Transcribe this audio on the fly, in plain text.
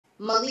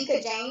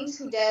Malika James,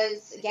 who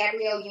does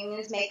Gabrielle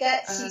Union's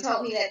makeup, she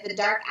told me that the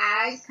dark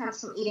eyes comes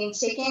from eating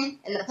chicken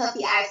and the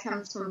puffy eyes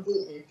comes from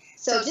gluten.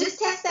 So just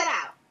test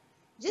that out.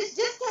 Just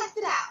test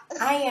it out.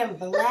 I am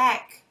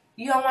black.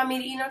 You don't want me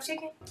to eat no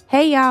chicken?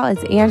 Hey y'all,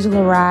 it's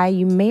Angela Rye.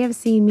 You may have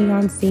seen me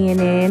on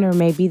CNN or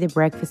maybe The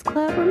Breakfast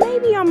Club or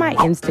maybe on my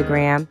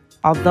Instagram.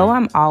 Although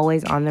I'm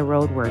always on the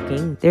road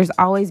working, there's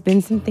always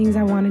been some things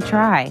I want to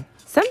try.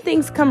 Some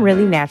things come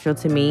really natural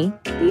to me.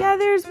 The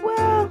others,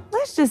 well,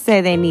 let's just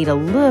say they need a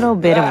little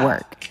bit of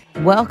work.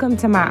 Welcome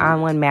to my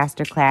On-One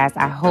Masterclass.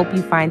 I hope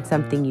you find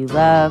something you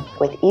love.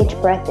 With each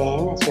breath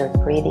in, as you're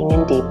breathing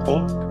in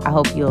deeply, I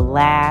hope you'll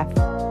laugh.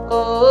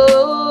 Oh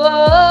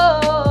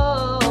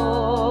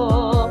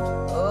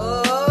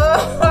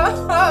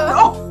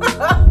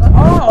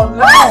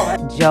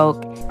no!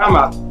 Joke. I'm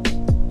out.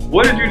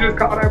 What did you just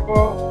call that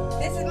ball?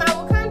 This is my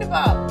Wakanda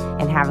ball.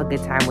 And have a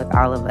good time with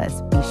all of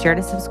us. Be sure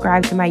to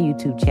subscribe to my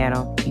YouTube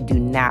channel. You do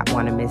not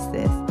want to miss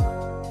this.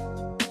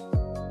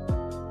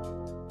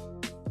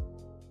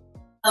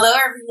 Hello,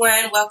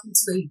 everyone. Welcome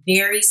to a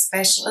very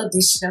special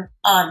edition of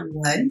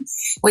On-One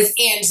with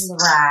Angela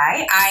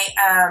Rye. I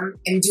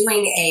am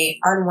doing a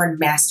On-One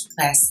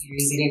Masterclass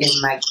series, and it is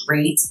my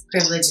great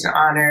privilege and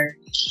honor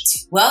to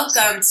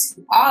welcome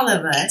to all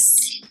of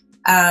us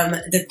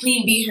the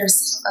queen bee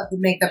herself of the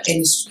makeup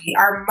industry,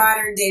 our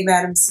modern-day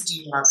Madam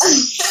C.J.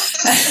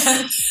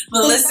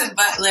 Melissa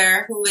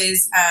Butler, who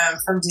is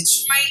from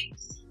Detroit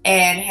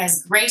and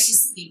has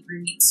graciously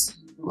agreed to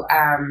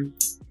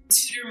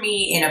tutor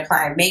me in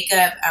applying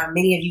makeup.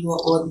 Many of you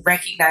will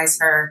recognize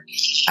her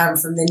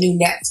from the new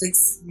Netflix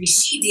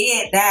series. She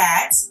did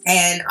that,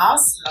 and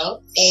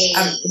also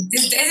is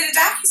it a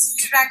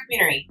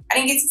documentary? I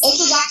didn't get to see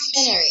It's a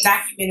documentary.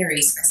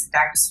 Documentary. That's a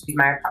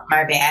documentary.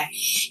 My bad.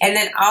 And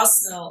then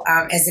also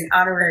as an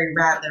honorary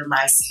rattler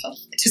myself,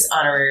 just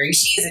honorary.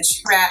 She is a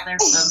true rattler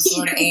from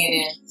Florida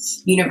A&M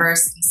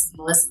University. So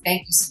Melissa,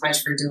 thank you so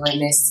much for doing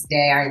this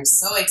today. I am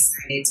so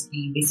excited to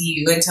be with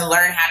you and to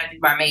learn how to do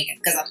my makeup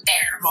because I'm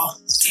terrible.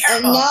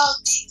 No,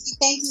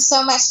 thank you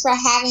so much for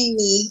having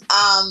me.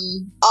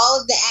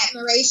 All of the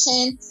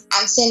admiration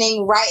I'm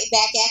sending right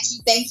back at you.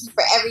 Thank you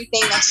for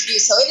everything that you do.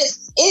 So it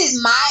is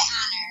my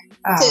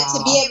honor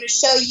to be able to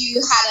show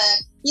you how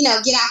to,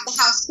 get out the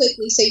house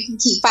quickly so you can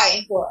keep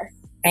fighting for her.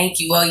 Thank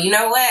you. Well, you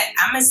know what?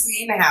 I'm going to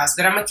stay in the house,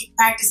 but I'm going to keep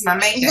practicing my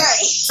makeup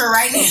for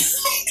right now.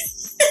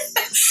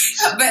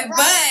 But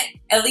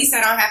at least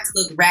I don't have to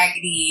look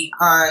raggedy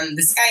on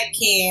the Skype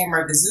cam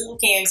or the Zoom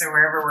cams or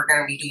wherever we're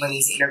going to be doing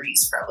these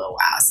interviews for a little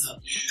while. So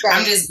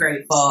I'm just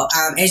grateful.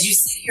 As you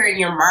sit here in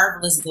your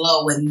marvelous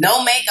glow with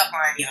no makeup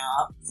on,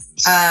 y'all,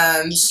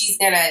 she's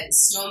going to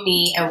show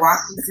me and walk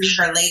me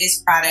through her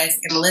latest products.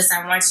 And Melissa,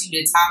 I want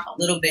you to talk a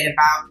little bit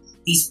about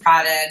these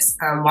products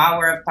while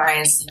we're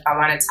applying stuff. I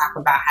want to talk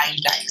about how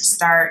you got your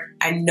start.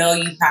 I know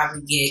you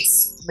probably get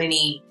so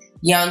many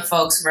young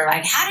folks who are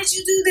like, how did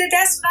you do that?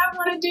 That's what I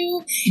want to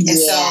do. And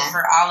so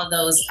for all of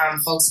those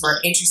folks who are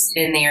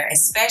interested in there,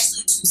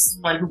 especially to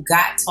someone who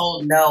got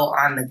told no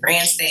on the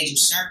grand stage of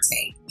Shark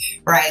Tank,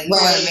 right? We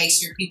want to make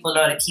sure people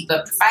know to keep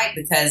up the fight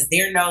because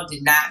their no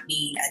did not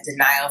mean a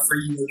denial for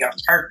you and your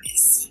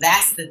purpose.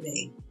 That's the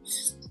thing.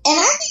 And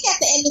I think at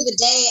the end of the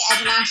day, as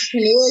an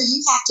entrepreneur,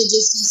 you have to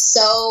just be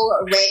so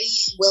ready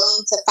and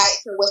willing to fight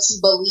for what you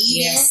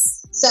believe in.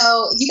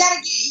 So you gotta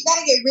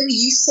get really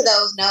used to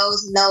those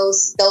no's and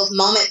those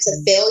moments of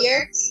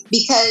failure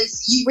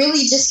because you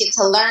really just get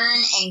to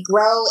learn and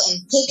grow and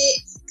pivot.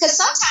 Because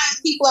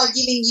sometimes people are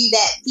giving you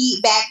that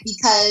feedback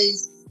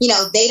because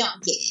they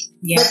don't get it.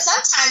 But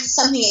sometimes it's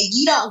something that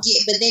you don't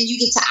get, but then you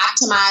get to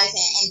optimize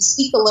and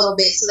speak a little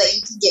bit so that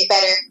you can get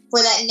better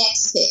for that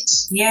next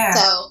pitch. Yeah.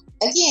 So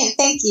again,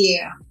 thank you.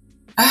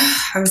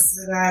 I'm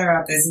so glad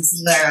about this. I'm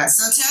so glad about it.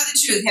 So tell the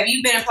truth. Have you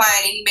been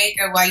applying any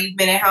makeup while you've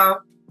been at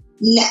home?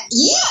 No,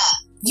 yeah.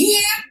 You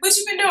have? What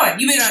you been doing?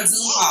 You been on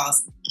Zoom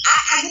calls?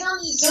 I get on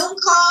these Zoom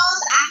calls.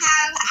 I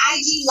have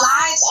IG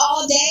lives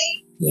all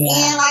day.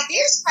 And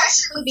there's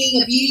pressure with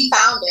being a beauty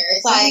founder.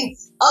 It's like,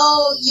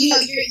 you're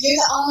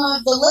the owner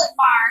of the lip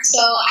bar, so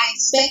I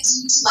expect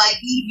you to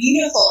be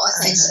beautiful,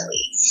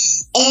 essentially.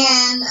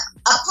 And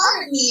a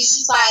part of me is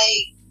just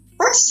like,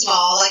 first of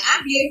all,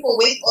 I'm beautiful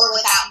with or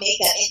without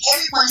makeup, and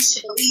everyone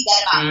should believe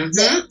that about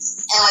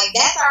themselves. And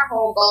that's our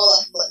whole goal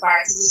of Flip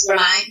Bar, to just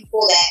remind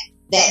people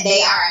that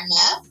they are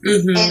enough,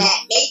 and that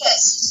makeup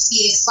should just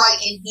be a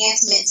slight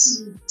enhancement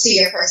to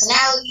your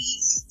personality,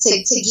 to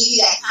give you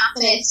that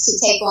confidence to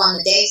take on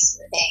the day's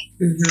thing.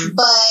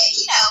 But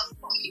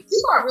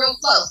people are real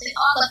close; they're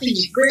all up in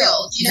your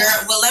grill.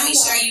 Girl, well, let me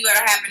show you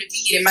what'll happen if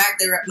you get in my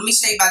grill. Let me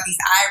show you about these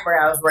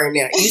eyebrows right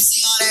now. You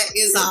see all that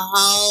is a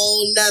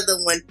whole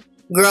nother one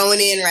growing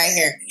in right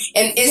here,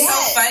 and it's so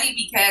funny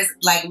because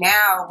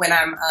now when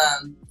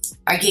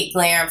I get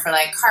glam for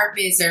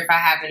carpets, or if I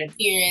have an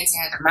appearance,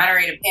 I have to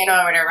moderate a panel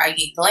or whatever, I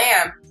get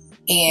glam.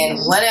 And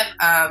one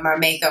of my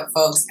makeup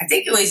folks, I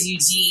think it was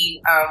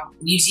Eugene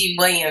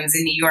Williams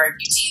in New York,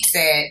 Eugene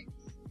said,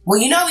 well,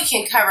 we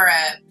can cover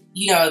up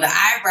the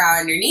eyebrow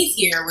underneath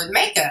here with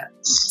makeup.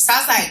 So I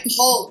was like,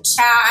 oh,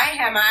 child, I ain't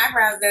had my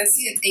eyebrows done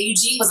since. And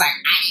Eugene was like,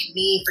 I didn't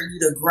mean for you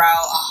to grow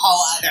a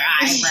whole other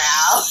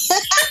eyebrow.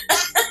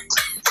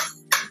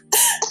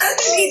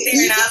 Underneath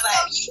there, and I was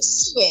like,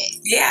 used to it.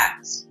 Yeah.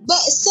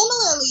 But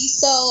similarly,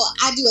 so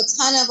I do a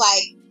ton of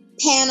like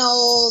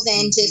panels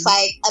and just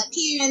like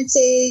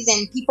appearances,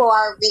 and people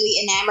are really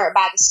enamored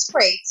by the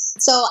story.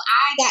 So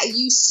I got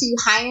used to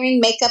hiring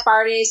makeup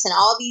artists in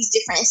all these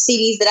different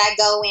cities that I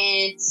go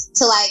in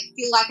to like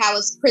feel like I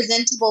was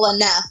presentable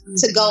enough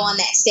to go on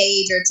that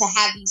stage or to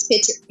have these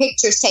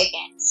pictures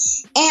taken.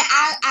 And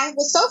I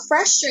was so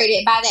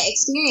frustrated by that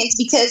experience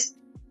because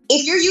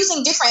if you're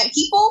using different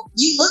people,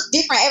 you look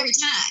different every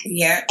time.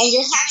 Yeah. And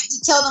you're having to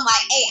tell them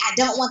like, hey, I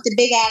don't want the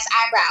big ass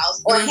eyebrows,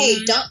 or hey,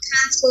 don't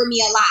contour me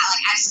a lot.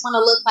 Like, I just want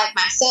to look like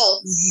myself.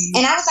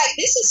 And I was like,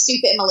 this is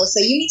stupid,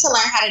 Melissa. You need to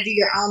learn how to do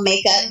your own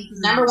makeup because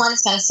number one,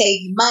 it's going to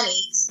save you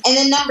money. And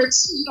then number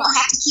two, you don't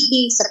have to keep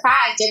being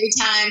surprised every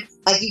time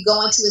like you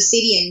go into a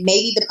city and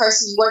maybe the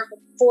person you worked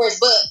with before is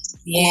booked.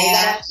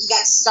 Yeah. You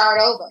got to start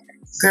over.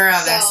 Girl,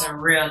 that's a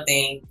real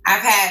thing.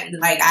 I've had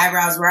like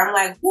eyebrows where I'm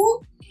like,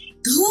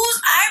 whose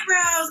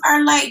eyebrows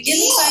are like, it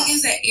looks like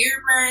it's an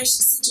airbrush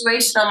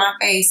situation on my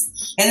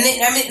face. And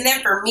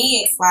then for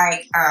me, it's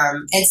like,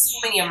 and so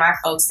many of my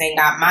folks, thank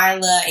God,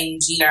 Mila and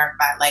Eugene are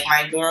like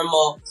my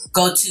normal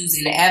go-tos,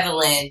 and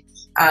Evelyn.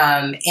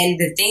 And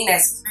the thing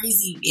that's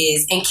crazy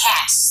is, and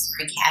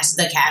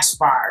the cash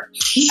bar.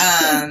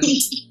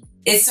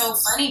 It's so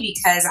funny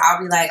because I'll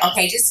be like,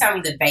 okay, just tell me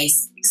the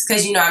basics.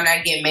 Because, I'm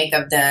not getting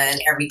makeup done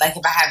like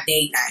if I have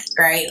date night,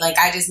 right? Like,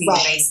 I just need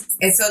the basics.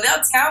 And so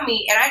they'll tell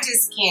me, and I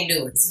just can't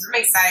do it. So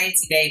I'm excited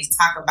today to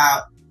talk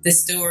about the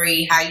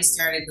story, how you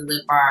started the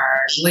lip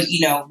art,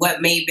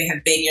 what may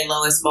have been your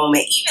lowest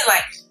moment. Even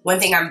like one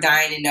thing I'm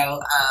dying to know,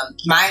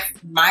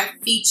 my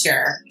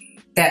feature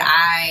that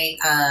I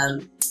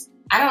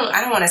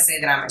don't want to say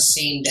that I'm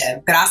ashamed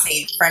of, but I'll say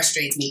it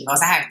frustrates me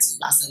because I have two.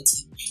 I'll say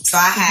two. So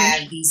I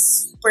have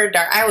these super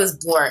dark. I was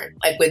born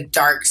like with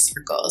dark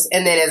circles,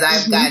 and then as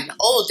I've gotten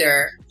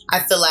older, I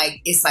feel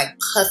like it's like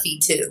puffy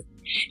too.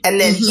 And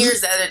then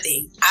here's the other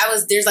thing.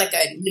 There's like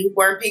a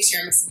newborn picture.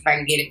 I'm gonna see if I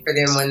can get it for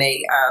them when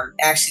they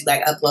actually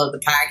like upload the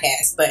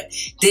podcast. But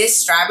this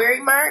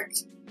strawberry mark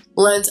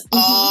runs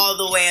all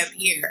the way up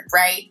here,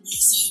 right?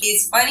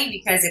 It's funny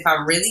because if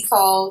I'm really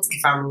cold,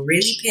 if I'm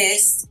really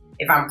pissed,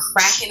 if I'm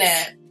cracking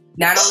up,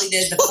 not only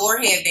does the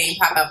forehead vein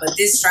pop up, but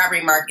this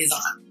strawberry mark is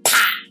on.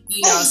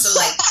 So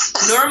like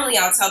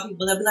normally I'll tell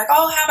people, they'll be like,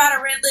 oh, how about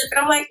a red lip? And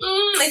I'm like,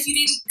 if you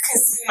didn't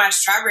consider my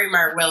strawberry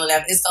mark well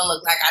enough, it's gonna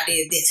look like I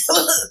did this,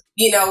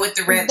 with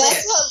the red lip.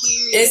 That's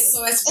hilarious.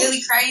 It's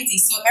really crazy.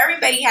 So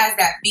everybody has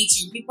that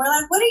feature. People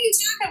are like, what are you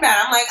talking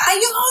about? I'm like, are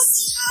you all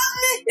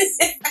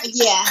serious?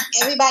 Yeah,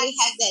 everybody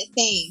has that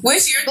thing.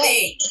 What's your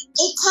thing?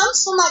 It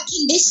comes from like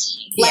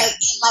conditioning,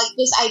 like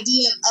this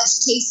idea of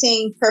us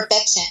chasing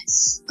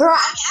perfection. Girl,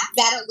 I've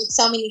battled with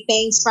so many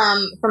things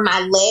from my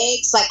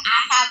legs. Like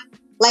I have.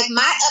 Like,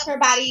 my upper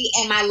body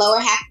and my lower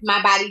half of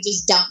my body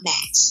just don't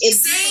match.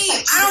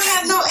 Same. I don't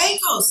have no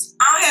ankles.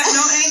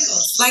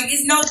 Like,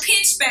 there's no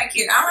pitch back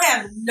here. I don't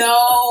have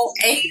no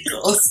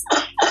ankles.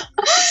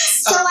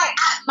 So like,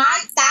 my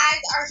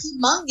thighs are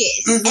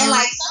humongous. And,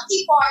 like, some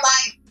people are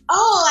like,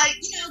 oh,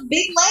 like,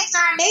 big legs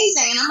are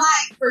amazing. And I'm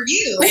like, for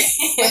you.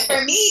 But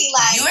for me,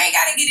 like... You ain't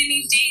got to get in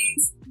these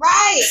jeans.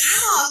 Right.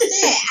 I'm all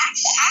set.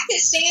 I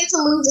could stand to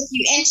lose a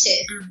few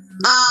inches.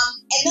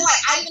 And then,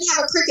 like, I even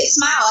have a crooked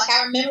smile. Like,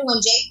 I remember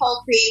when J. Cole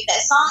created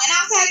that song, and I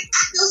was like,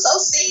 I feel so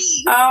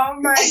seen. Oh,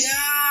 my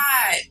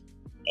God.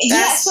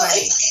 So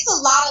it's a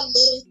lot of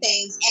little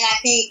things. And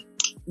I think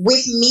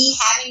with me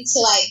having to,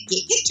 like,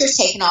 get pictures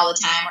taken all the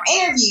time or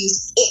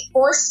interviews, it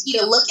forced me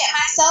to look at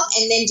myself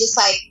and then just,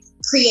 like,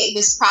 create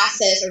this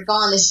process or go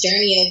on this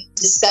journey of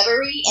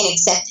discovery and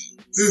acceptance.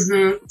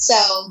 So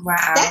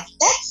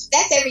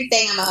that's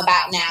everything I'm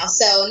about now.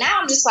 So now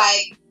I'm just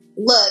like,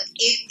 look,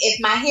 if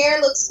my hair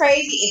looks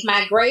crazy, if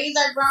my braids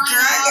are growing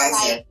out,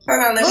 like,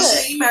 hold on, let me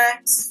show you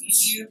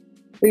mine.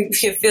 We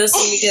can feel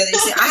seeing each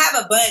other. I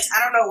have a bunch.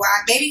 I don't know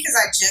why. Maybe because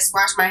I just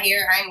washed my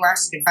hair. I ain't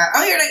washed it.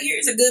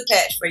 Here's a good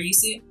patch for you.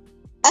 See?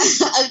 A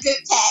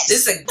good patch.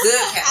 This is a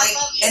good patch.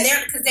 Like, and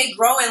because they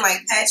grow in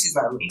like patches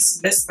on me. So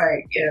that's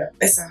like,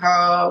 it's a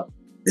whole.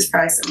 There's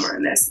probably some more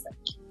in that stuff.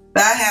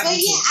 But I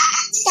think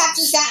I've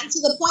just gotten to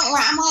the point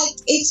where I'm like,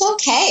 it's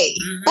okay.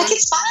 Like,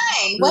 it's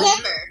fine.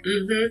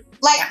 Whatever.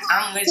 Like,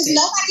 because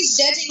nobody's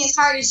judging as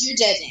hard as you're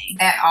judging.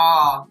 At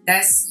all.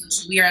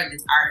 We are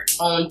our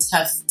own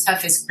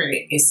toughest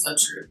critic. It's so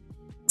true.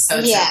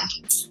 So true. Yeah.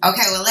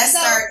 Okay, well, let's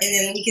start, and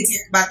then we can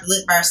talk about the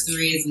lip bar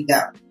story as we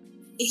go.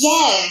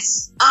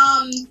 Yes.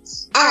 All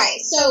right.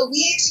 So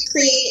we actually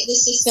created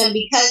this system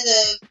because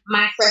of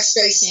my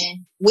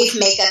frustration with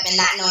makeup and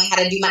not knowing how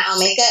to do my own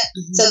makeup.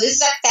 So this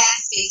is our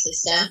fast-paced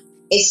system.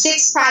 It's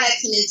 6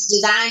 products, and it's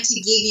designed to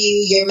give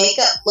you your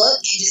makeup look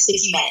in just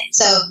 50 minutes.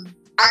 So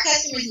our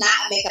customer is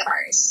not a makeup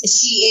artist.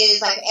 She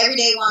is like an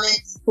everyday woman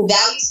who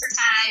values her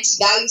time,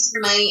 she values her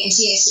money, and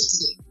she has shit to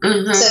do.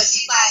 So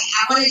she's like,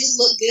 I want to just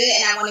look good,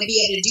 and I want to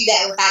be able to do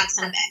that without a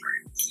ton of effort.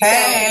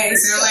 Hey,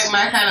 so like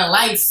my kind of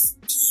life.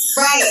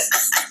 Right.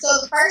 So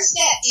the first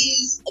step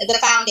is the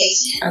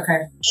foundation.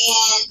 Okay.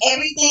 And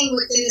everything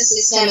within the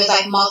system is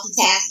like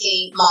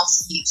multitasking,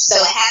 multi-use. So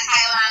it has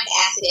hyaluronic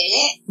acid in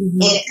it,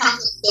 and it comes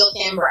with a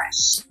built-in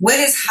brush. What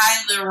is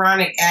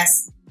hyaluronic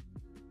acid?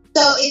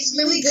 So it's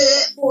really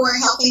good for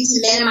helping to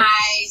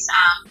minimize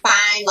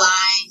fine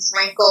lines,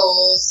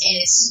 wrinkles,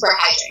 and it's super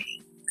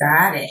hydrating.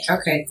 Got it.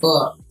 Okay,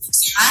 cool.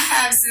 I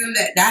have some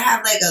that I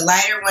have like a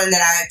lighter one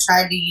that I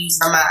tried to use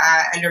on my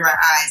eye, under my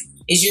eyes.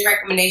 Is your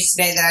recommendation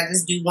today that I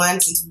just do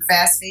one since we're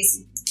fast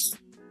facing?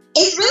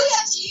 It's really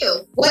up to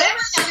you.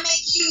 Whatever's gonna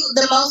make you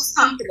the most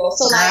comfortable.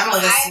 So like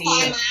when I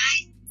apply mine,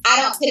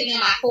 I don't put it in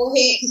my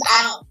forehead because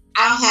I don't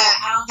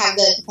have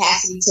the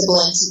capacity to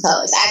blend two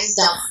colors. I just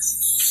don't.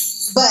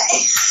 But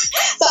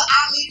so I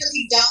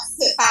literally don't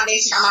put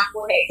foundation on my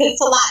forehead because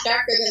it's a lot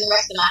darker than the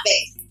rest of my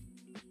face.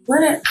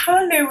 I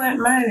wonder what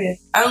mine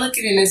is. I'm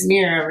looking in this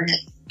mirror over here.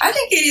 I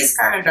think it is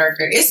kind of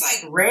darker. It's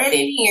like red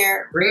in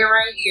here, red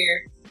right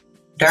here,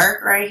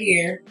 dark right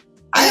here.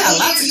 I got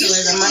lots of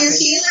colors on my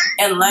face.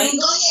 And light. Then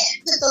go ahead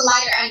and put the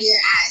lighter under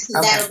your eyes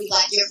because that'll be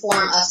like your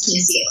form of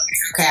concealer.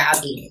 Okay, I'll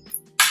do it.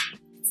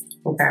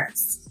 Okay.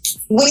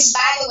 Which,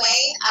 by the way,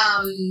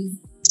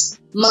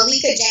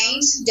 Malika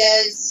James, who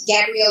does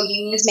Gabrielle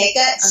Union's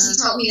makeup, she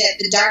told me that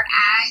the dark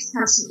eyes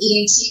comes from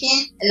eating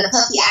chicken and the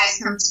puffy eyes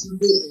comes from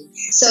gluten.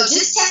 So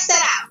just test that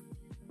out.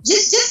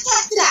 Just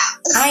test it out.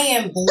 I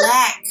am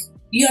black.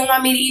 You don't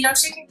want me to eat no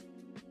chicken?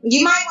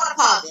 You might want to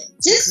pause it.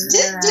 Just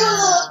do a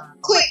little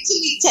quick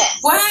 2-week test.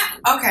 What?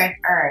 Okay.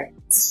 All right.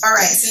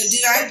 So do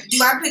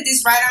I put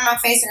this right on my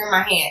face or in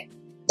my hand?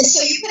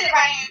 So you put it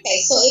right on your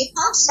face. So it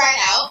pumps right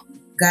out.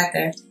 Got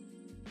that.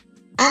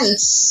 I can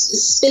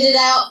spit it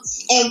out,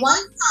 and one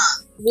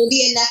pump will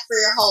be enough for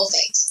your whole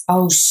face.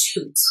 Oh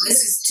shoot!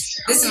 This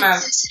is my.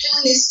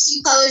 Doing this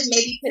 2 colors,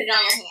 maybe put it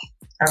on your hand.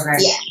 Okay.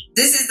 Yeah.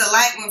 This is the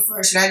light one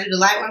first. Should I do the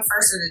light one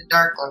first or the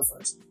dark one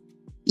first?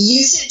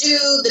 You should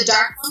do the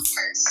dark one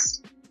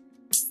first.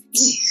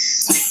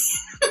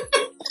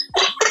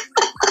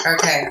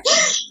 Okay.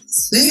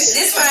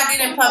 This one I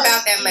didn't pump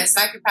out that much, so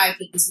I could probably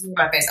put this in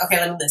my face. Okay,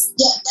 let me listen.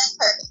 Yeah, that's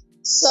perfect.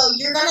 So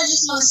you're gonna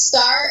just want to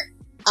start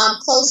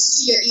close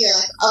to your ear,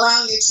 like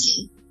around your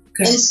chin,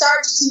 and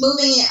start just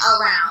moving it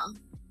around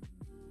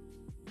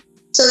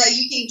so that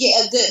you can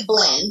get a good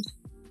blend.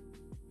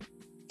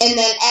 And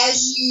then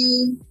as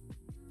you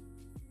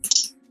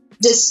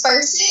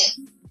disperse it,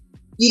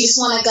 you just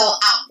want to go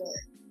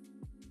outward.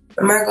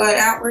 Am I going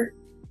outward?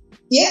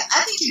 Yeah,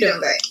 I think you're doing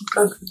great.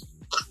 Okay.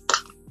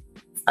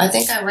 I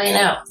think I ran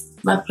out.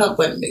 My plug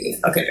wasn't big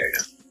enough. Okay, there we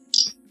go.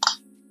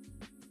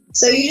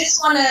 So you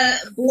just want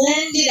to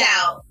blend it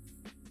out.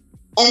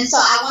 And so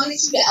I wanted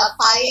you to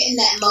apply it in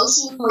that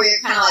motion where you're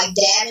kind of like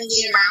dabbing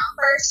it around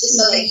first, just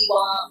so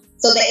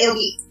that it'll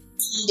be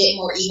blended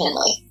more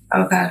evenly.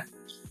 Okay.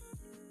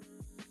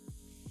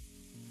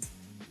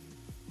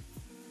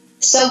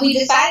 So we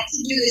decided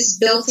to do this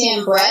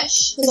built-in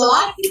brush because a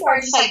lot of people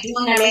are just like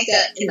doing their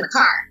makeup in the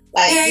car,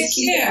 like just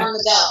keeping it on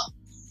the go.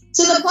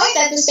 To the point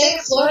that the state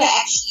of Florida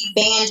actually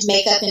banned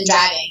makeup and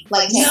driving.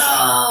 Like,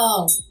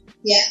 no.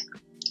 Yeah.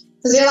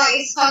 Because they're like,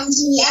 it's causing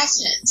too many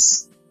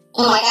accidents.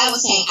 And like I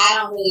was saying, I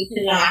don't really put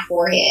it on my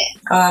forehead.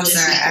 Oh, I'm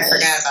sorry. I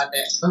forgot about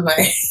that.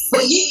 Okay.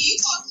 But you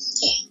totally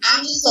can.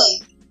 I'm just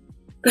like,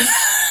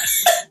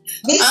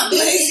 this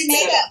is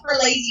makeup for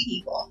lazy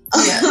people.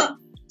 Yeah.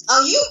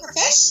 Oh, you a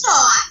professional.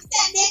 I did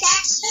that neck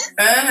action.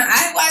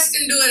 I watched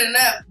him do it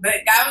enough, but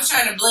I was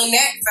trying to blend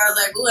that because I was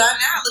like, ooh, now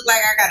I look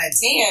like I got a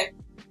 10.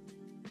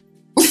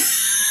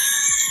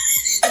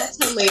 That's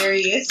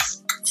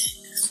hilarious.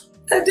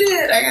 I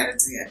did. I got a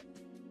 10.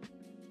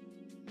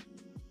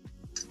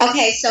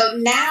 Okay, so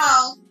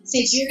now,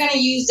 since you're going to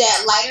use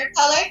that lighter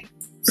color,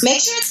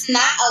 make sure it's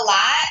not a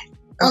lot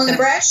on the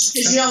brush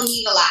because you don't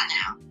need a lot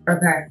now.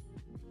 Okay.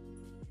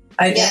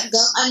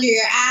 Go under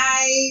your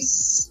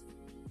eyes.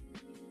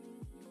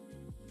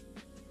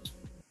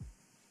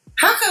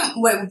 How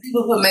come when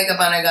people put makeup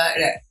on, I got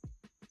that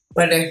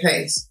with their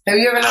face? Have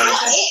you ever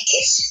noticed that?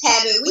 It's just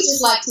habit. We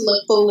just like to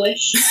look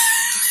foolish.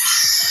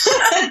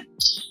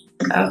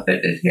 I'll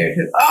put this here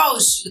too. Oh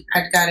shoot!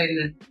 I got it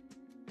in.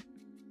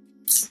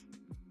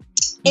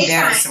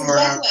 It's fine.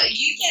 Guess what?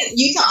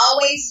 You can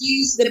always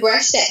use the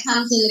brush that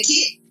comes in the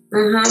kit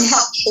to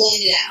help you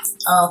blend it out.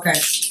 Oh, okay.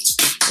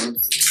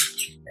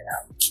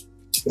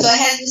 So it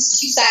has this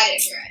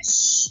 2-sided brush,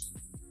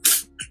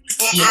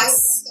 and I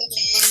would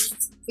recommend,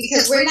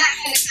 because we're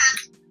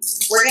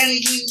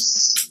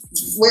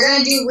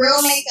gonna do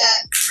real makeup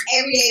for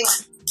everyday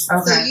life.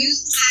 Okay. So use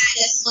the side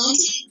that's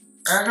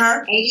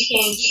slanted, and you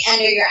can get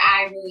under your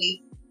eye really,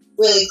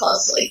 really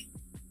closely.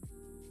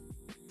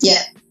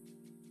 Yeah.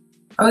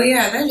 Oh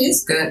yeah, that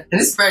is good. And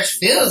this brush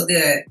feels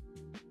good.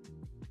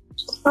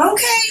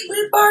 Okay,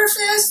 lip bar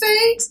fast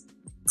face.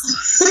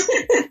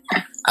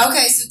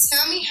 Okay, so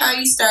tell me how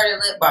you started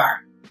Lip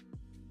Bar.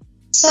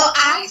 So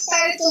I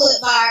started the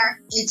Lip Bar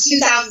in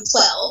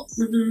 2012,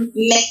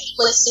 making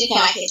lipstick in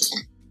my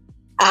kitchen.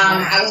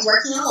 I was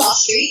working on Wall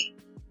Street,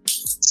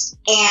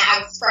 and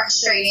I was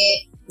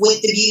frustrated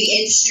with the beauty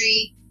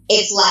industry.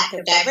 Its lack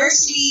of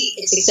diversity,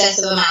 its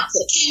excessive amounts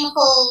of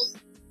chemicals,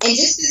 and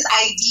just this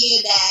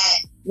idea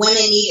that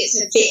women needed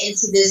to fit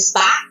into this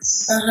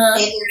box in order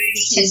to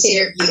be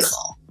considered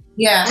beautiful.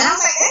 Yeah. And I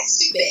was like, that's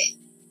stupid.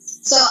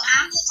 So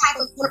I'm the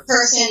type of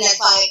person that's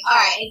like, all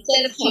right,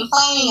 instead of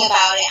complaining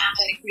about it, I'm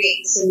going to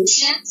create the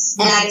solution.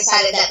 And I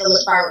decided that the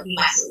lip bar would be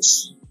my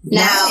solution.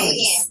 Nice. Now,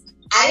 again,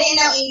 I didn't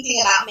know anything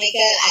about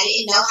makeup. I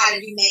didn't know how to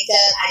do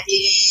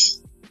makeup.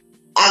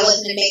 I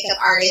wasn't a makeup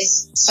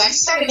artist. So I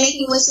just started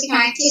making lipstick in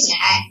my kitchen.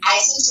 I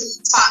essentially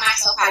taught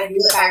myself how to do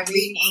it by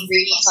reading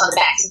ingredients on the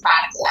backs of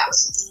products that I was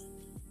using.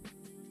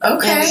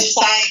 Okay. And I was just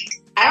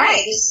like, all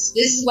right, this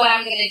is what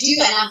I'm going to do.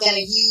 And I'm going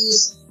to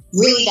use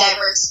really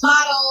diverse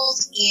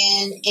models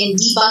and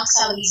debunk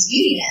some of these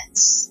beauty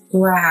myths.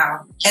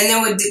 Wow. And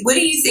then what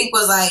do you think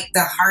was like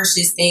the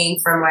harshest thing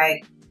from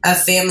like a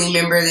family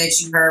member that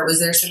you heard? Was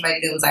there somebody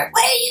that was like,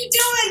 what are you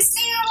doing?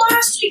 Stay on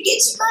Wall Street, get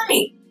your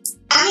money.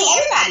 I mean,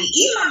 everybody,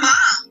 even my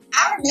mom.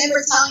 I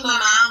remember telling my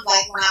mom,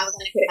 like, when I was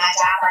going to quit my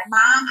job, like,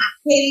 Mom, I'm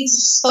quitting to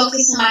just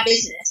focus on my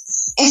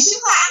business. And she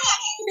was like, I'm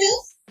not paying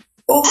bills.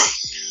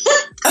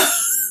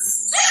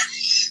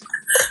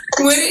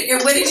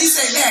 What did you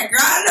say back?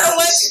 Girl, I don't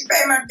want you to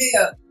pay my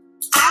bill.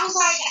 I was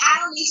like, I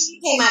don't need you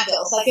to pay my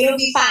bills. Like, it'll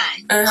be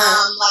fine.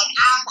 Like,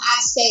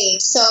 I've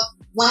saved. So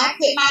when I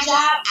quit my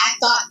job, I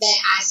thought that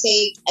I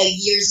saved a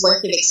year's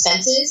worth of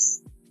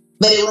expenses,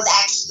 but it was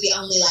actually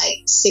only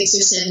like 6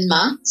 or 7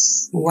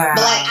 months. Wow.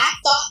 But like, I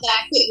thought that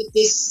I quit with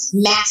this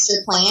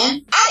master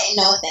plan. I didn't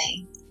know a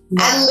thing.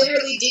 Wow. I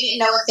literally didn't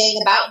know a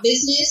thing about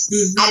business.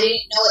 I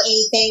didn't know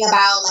anything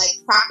about like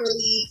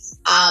properly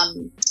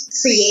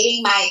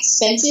creating my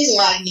expenses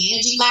or like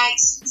managing my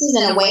expenses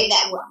in a way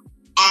that would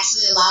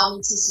actually allow me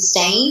to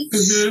sustain.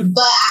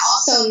 But I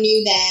also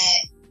knew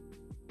that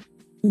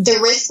the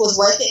risk was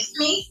worth it for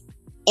me,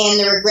 and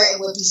the regret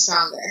would be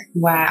stronger.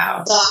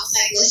 Wow. So I was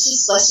like,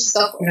 let's just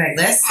go for it. Right,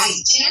 let's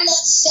see. And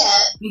next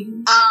step,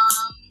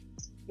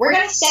 we're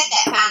gonna set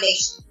that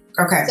foundation.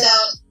 Okay. So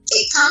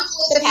it comes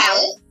with a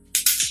palette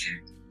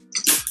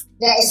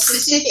that is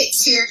specific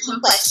to your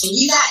complexion.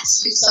 You got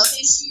to. So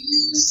since you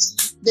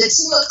use the 2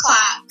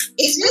 o'clock,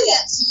 it's really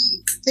up to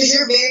you because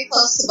you're very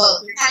close to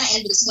both. You're kind of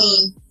in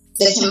between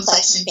the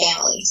complexion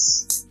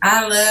families.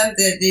 I love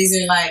that these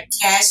are like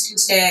cashing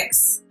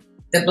checks.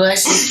 The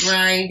blush is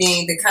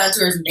grinding. The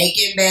contour is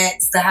making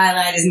bets. The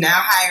highlight is now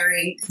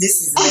hiring.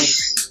 This is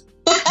amazing.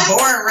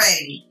 Born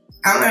ready.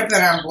 I'm going to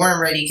put on born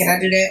ready. Can I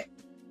do that?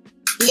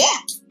 Yeah.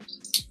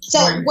 So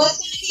what's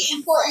going to be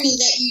important is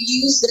that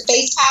you use the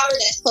face powder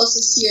that's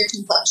closest to your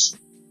complexion.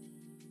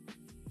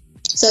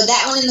 So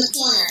that one in the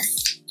corner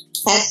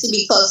has to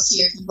be close to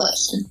your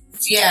complexion.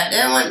 Yeah,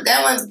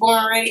 that one's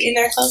born ready. Isn't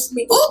that close to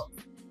me? Ooh.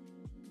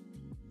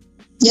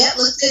 Yep,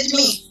 looks good to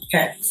me.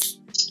 Okay.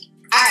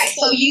 All right,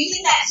 so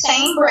using that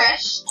same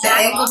brush, the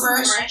angle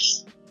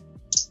brush.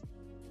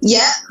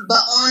 Yep, but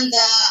on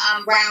the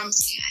round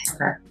side.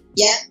 Okay.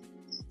 Yep.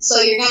 So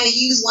you're going to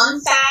use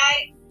one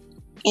side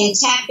and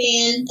tap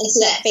into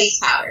that face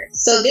powder.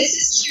 So this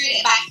is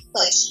curated by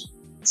complexion.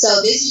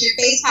 So this is your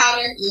face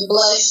powder, your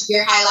blush,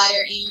 your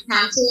highlighter, and your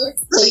contour.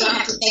 So you don't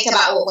have to think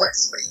about what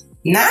works for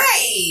you.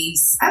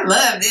 Nice. I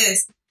love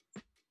this.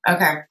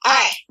 Okay. All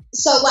right.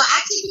 So what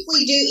I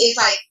typically do is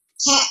like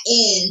tap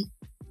in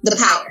the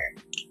powder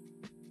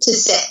to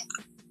set.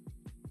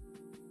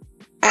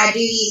 I do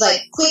these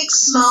like quick,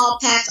 small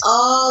pats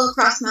all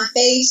across my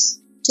face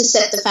to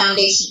set the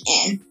foundation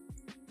in.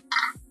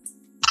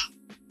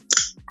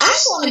 I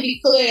just want to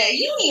be clear that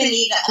you don't even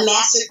need a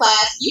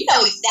Masterclass. You know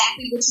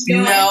exactly what you're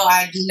doing. No,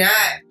 I do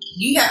not.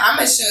 I'm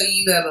going to show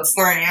you a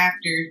before and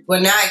after.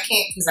 Well, now I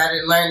can't because I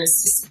didn't learn the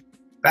system.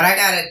 But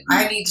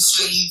I need to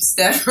show you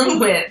stuff from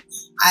when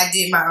I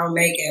did my own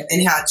makeup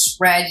and how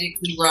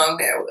tragically wrong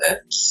that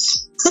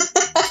was.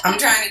 I'm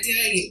trying to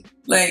tell you.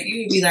 Like,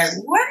 you'd be like,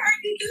 what are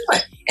you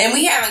doing? And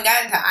we haven't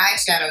gotten to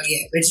eyeshadow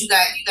yet. But you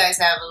guys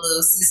have a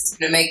little system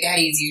to make that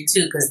easier,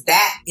 too. Because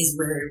that is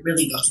where it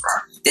really goes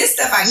wrong. This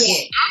stuff I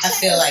get, I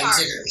feel like,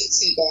 generally.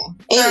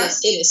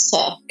 It is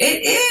tough.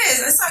 It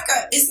is.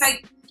 It's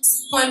like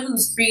someone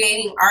who's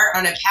creating art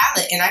on a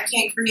palette, and I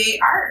can't create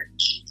art.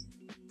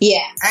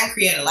 Yeah. I can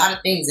create a lot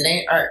of things. It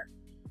ain't art.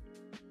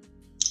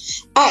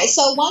 All right,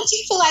 so once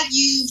you feel like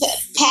you've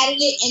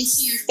patted it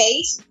into your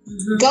face,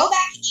 go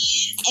back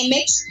in and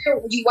make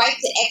sure you wipe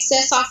the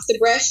excess off the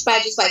brush by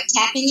just like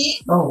tapping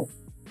it. Oh.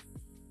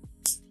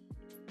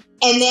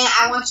 And then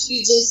I want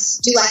you to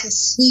just do like a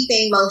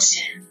sweeping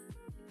motion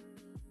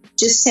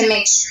just to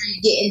make sure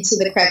you get into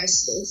the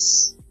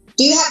crevices.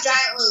 Do you have dry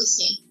or oily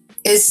skin?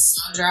 It's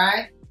so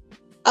dry.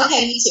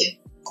 Okay, me too.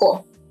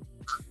 Cool.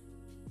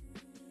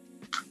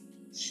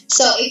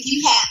 So if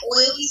you had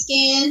oily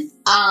skin,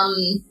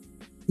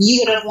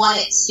 you would have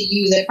wanted to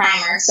use a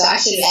primer, so I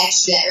should have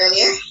asked you that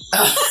earlier.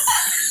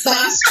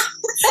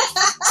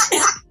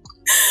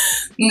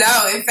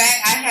 No, in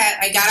fact,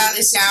 I got out of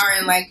the shower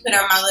and like put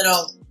on my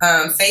little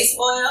face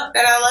oil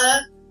that I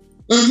love,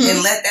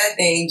 and let that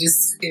thing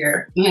just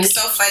here. And it's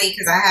so funny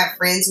because I have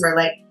friends who are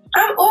like,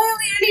 I'm oily,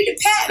 I need a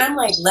pat. And I'm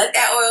like, let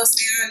that oil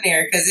stay on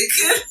there because it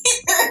could.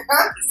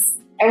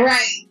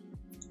 Right.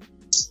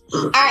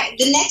 All right.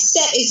 The next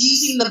step is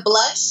using the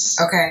blush.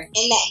 Okay.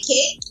 In that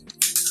kit.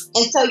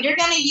 And so you're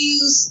going to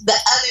use the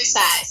other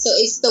side. So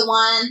it's the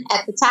one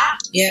at the top.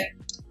 Yep.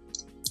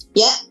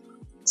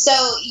 So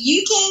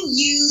you can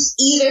use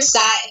either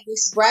side of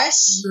this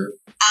brush.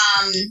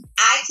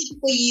 I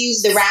typically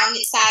use the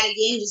rounded side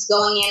again, just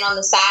going in on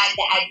the side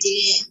that I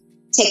didn't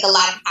take a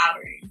lot of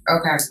powder in.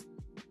 Okay.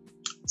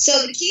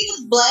 So the key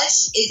with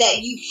blush is that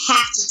you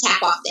have to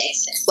tap off the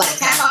excess. Like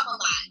tap off a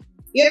lot.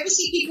 You ever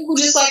see people who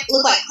just like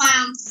look like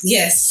clowns?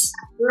 Yes.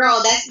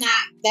 Girl, that's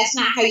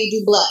not how you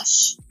do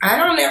blush. I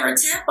don't ever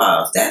tap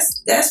off.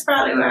 That's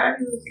probably what I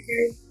do with the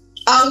girl.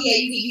 Oh yeah,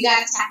 you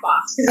gotta tap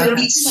off because it'll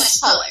be too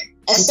much color,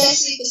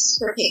 especially if it's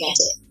super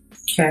pigmented.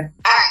 Okay.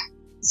 All right.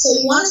 So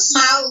you want to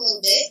smile a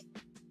little bit,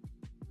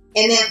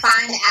 and then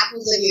find the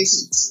apples of your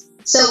cheeks.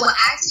 So what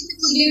I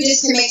typically do,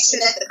 just to make sure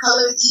that the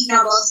color is even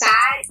on both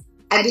sides,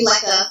 I do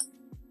like a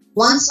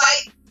one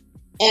swipe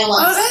and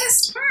one swipe.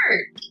 That's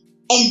smart.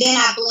 And then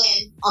I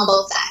blend on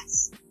both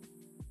sides.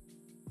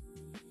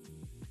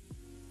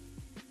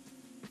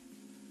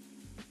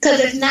 Because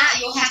if not,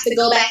 you'll have to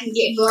go back and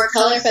get more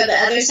color for the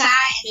other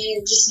side, and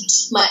it'll just be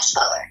too much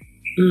color.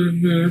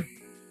 Mm-hmm.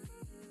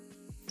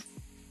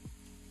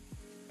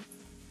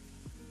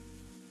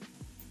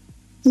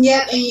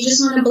 Yep, and you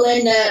just want to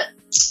blend up.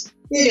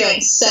 You're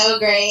doing so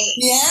great.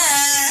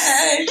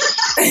 Yeah.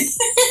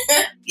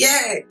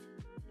 Yeah.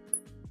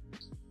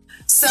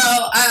 So,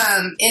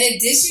 in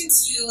addition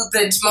to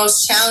the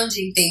most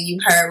challenging thing you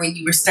heard when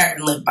you were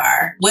starting Lip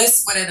Bar,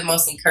 what's one of the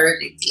most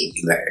encouraging things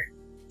you heard?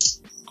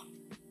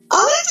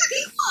 Oh, that's a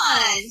good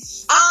one.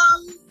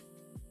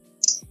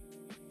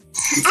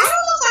 I don't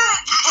know if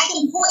I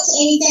can point to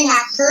anything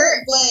I've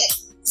heard, but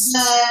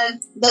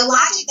the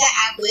logic that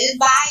I live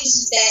by is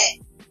just that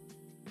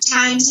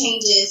time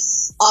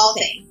changes all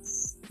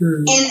things.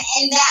 And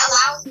that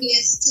allows me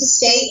to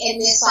stay in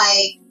this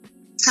like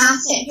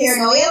constant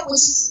paranoia,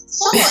 which is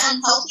somewhat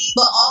unhealthy,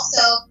 but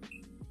also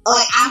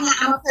like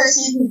I'm a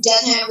person who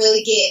doesn't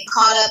really get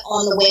caught up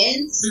on the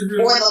wins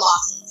or the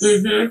losses.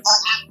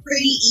 Like I'm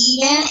pretty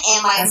even,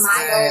 and like that's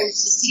my goal is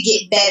just to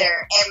get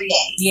better every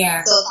day.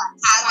 Yeah. So like,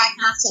 how do I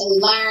constantly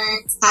learn?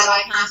 How do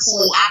I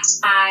constantly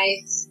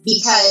optimize?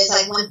 Because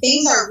like when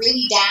things are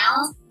really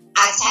down,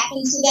 I tap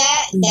into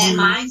that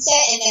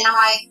mindset, and then I'm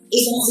like,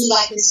 it won't be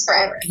like this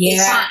forever. Yeah.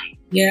 It's fine.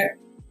 Yeah.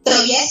 So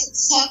yes,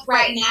 it's tough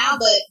right now,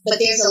 but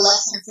there's a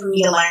lesson for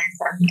me to learn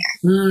from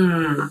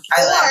here.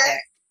 I love that.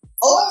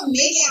 Or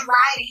maybe I'm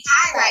riding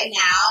high right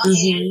now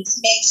and to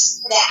make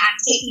sure that I'm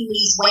taking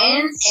these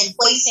wins and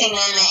placing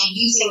them and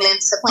using them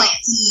to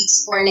plant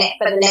seeds for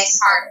the next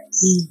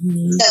harvest,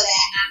 so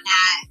that I'm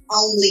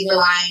not only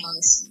relying on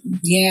this.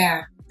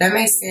 Yeah, that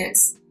makes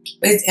sense.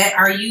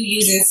 Are you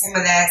using some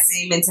of that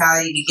same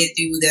mentality to get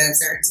through the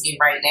uncertainty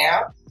right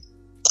now?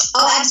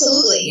 Oh,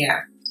 absolutely.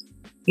 Yeah.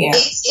 Yeah.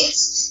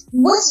 It's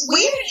what's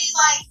weird is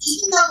like,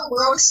 even though the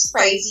world is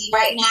crazy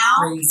right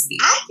now,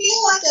 I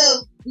feel like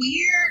a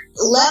weird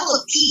level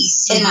of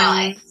peace in my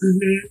life.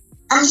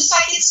 I'm just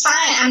like, it's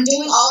fine. I'm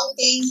doing all the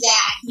things that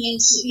I can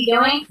and should be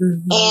doing,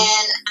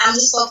 and I'm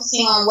just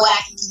focusing on what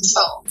I can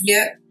control.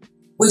 Yep.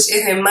 Which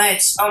isn't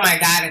much. Oh my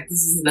God, if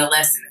this isn't a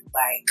lesson of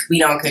like, we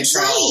don't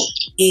control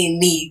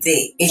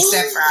anything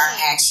except for our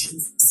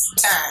actions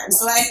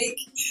sometimes. Like,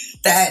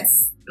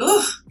 that's,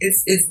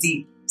 it's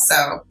deep. So,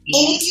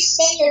 and if you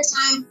spend your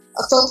time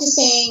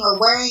focusing or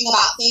worrying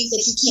about things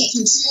that you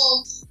can't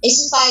control, it's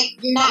just like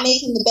you're not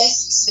making the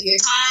best use of your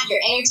time, your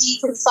energy.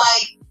 Because it's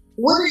like,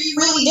 what are you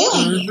really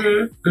doing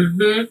here?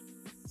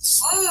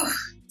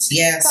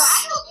 Yes. So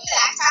I feel good.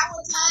 I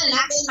travel a ton, and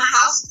I've been in my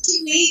house for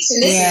 2 weeks,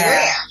 and this is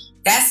rare.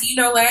 That's, you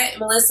know what,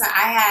 Melissa,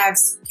 I have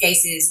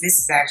suitcases.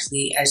 This is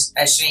actually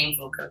a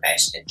shameful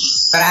confession,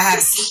 but I have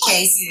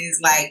suitcases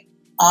like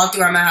all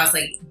throughout my house,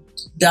 like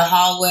the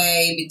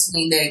hallway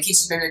between the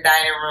kitchen and the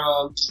dining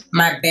room,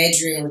 my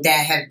bedroom,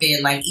 that have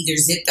been like either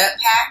zipped up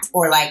packed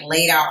or like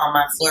laid out on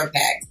my floor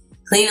packed.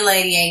 Cleaning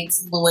lady ain't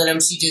fooling them.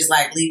 She just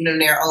like leaving them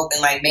there open.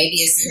 Like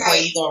maybe at some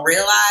point you're going to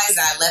realize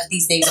I left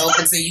these things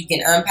open so you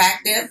can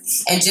unpack them.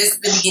 And just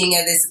at the beginning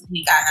of this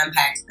week, I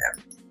unpacked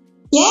them.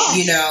 Yeah.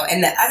 You know,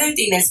 and the other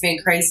thing that's been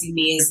crazy to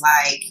me is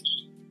like,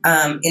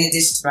 in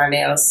addition to my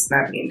nails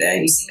not being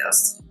done, you see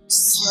those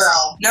two?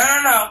 Girl.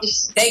 No.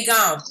 They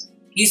gone.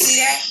 You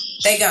see that?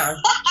 They gone.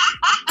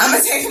 I'm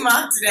going to take them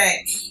off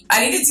today.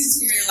 I need a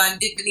tutorial on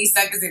dipping these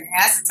suckers in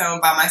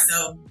acetone by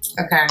myself.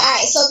 Okay. All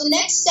right. So the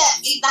next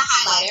step is the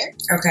highlighter.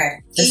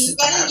 Okay. And you're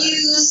going to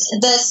use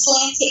the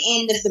slanted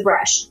end of the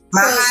brush.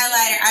 My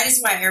highlighter, I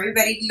just want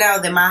everybody to know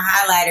that my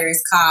highlighter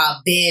is called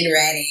Been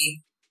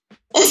Ready.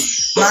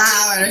 My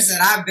highlighter said,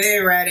 I've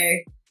been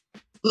ready.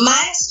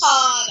 Mine's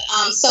called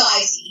So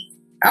Icy.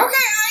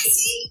 Okay,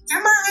 Icy.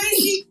 Come on,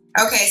 Icy.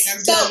 Okay, so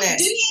I'm doing this.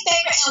 Do me a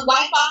favor and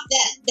wipe off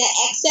that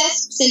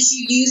excess since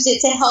you used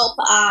it to help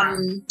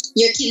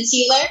your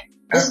concealer.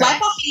 Just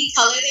wipe off any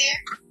color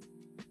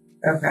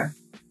there. Okay.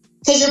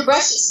 Because your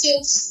brush is still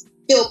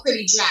feel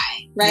pretty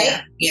dry,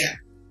 right? Yeah.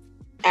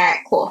 All right,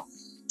 cool.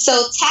 So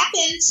tap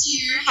into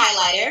your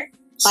highlighter,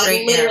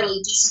 like literally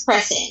just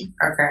press in.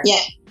 Okay.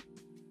 Yeah.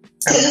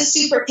 Because it's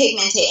super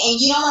pigmented,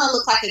 and you don't want to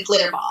look like a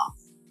glitter ball.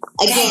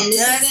 Again, this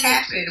does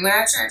happen when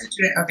I try to do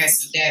it. Okay,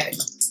 so that.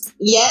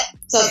 Yep.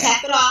 So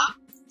tap it off.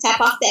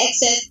 Tap off the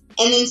excess,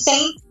 and then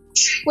same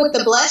trick with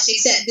the blush,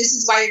 except this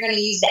is why you're going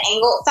to use the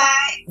angled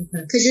side,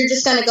 because you're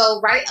just going to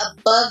go right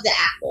above the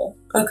apple.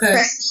 Okay.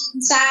 Press it on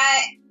the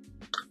side.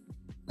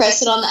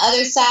 Press it on the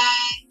other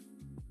side.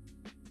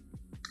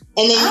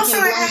 And then I don't feel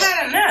like I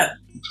had enough.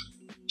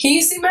 Can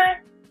you see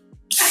mine?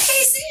 I can't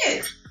see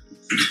it.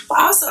 But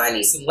also, I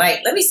need some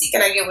light. Let me see.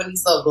 Can I get one of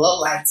these little glow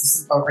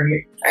lights over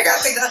here? I got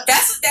to think. That's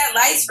what that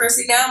light's for.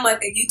 See, now I'm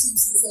like a YouTube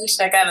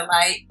sensation. I got a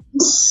light.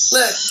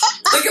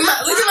 Look at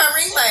my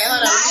ring light.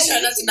 Hold on. I'm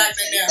trying not to knock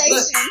that down.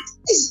 Look.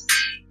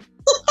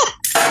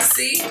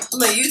 See,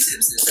 I'm a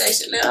YouTube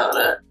sensation now. Hold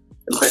on.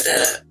 Put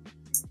that up.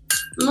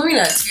 Let me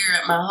not tear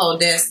up my whole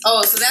desk.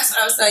 Oh, so that's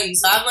what I was telling you.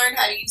 So I've learned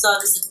how to use all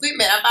this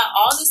equipment. I bought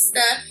all this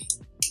stuff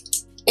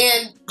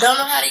and don't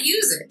know how to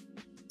use it.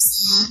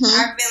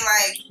 I've been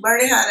like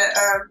learning how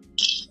to.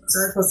 So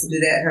I'm supposed to do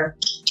that, huh?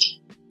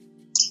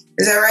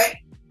 Is that right?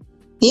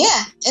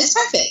 Yeah, it's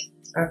perfect.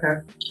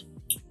 Okay.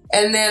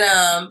 And then,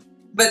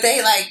 but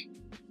they like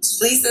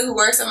Lisa, who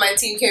works on my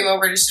team, came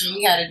over to show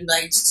me how to do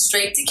like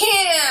straight to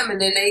cam,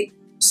 and then they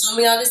showed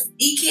me all this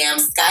eCam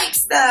Skype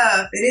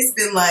stuff, and it's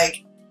been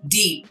like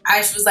deep. I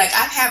was like,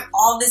 I have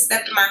all this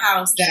stuff in my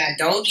house that I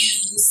don't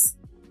use,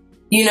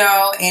 you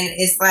know, and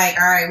it's like,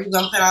 all right, we're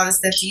gonna put all this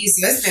stuff to use.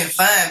 So it's been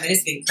fun, but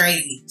it's been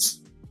crazy.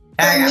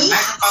 I got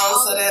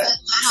microphones set up in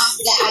my house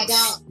that I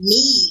don't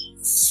need.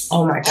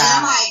 Oh my god! And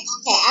I'm like,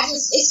 okay,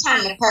 it's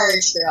time to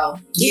purge, girl.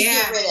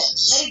 Get rid of it.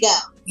 Let it go.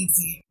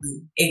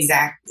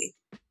 Exactly.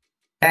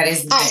 That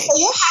is the all thing. Right, so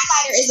your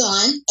highlighter is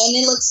on, and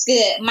it looks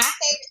good. My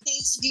favorite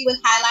thing to do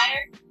with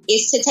highlighter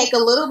is to take a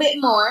little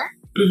bit more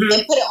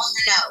and put it on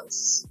your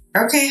nose.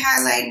 Okay,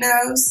 highlight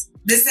nose.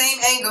 The same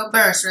angle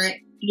brush,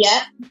 right?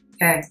 Yep.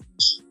 Okay.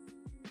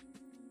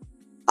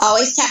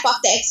 Always tap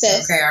off the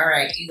excess. Okay, all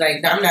right. You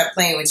like, I'm not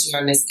playing with you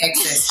on this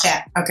excess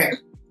tap. Okay.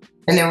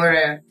 And then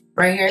we're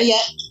right here?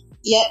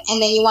 Yep.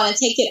 And then you want to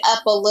take it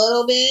up a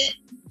little bit.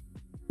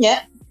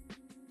 Yep.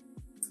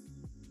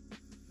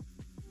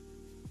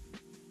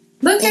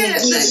 Look at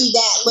it.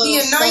 The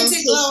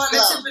anointed glow on the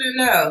tip of the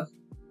nose.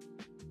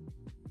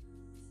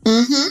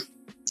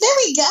 There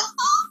we go.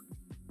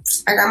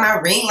 I got my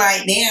ring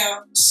light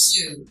now.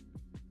 Shoot.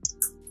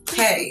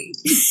 Hey.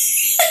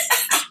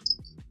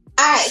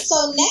 All right.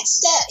 So next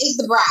step is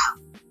the brow.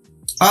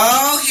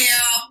 Oh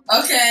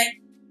hell. Okay.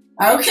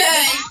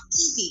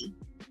 Easy.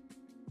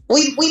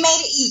 We made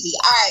it easy.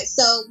 All right.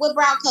 So what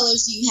brow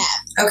colors do you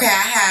have? Okay, I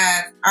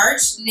have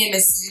arch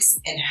nemesis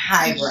and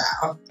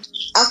highbrow.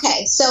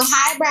 Okay. So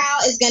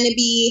highbrow is going to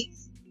be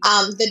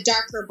the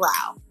darker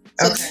brow.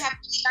 So do you have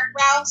really dark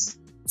brows?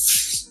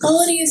 Well,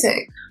 what do you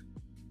think?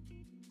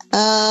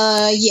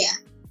 Yeah.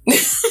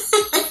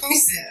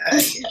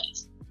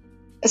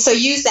 So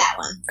use that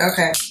one.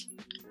 Okay.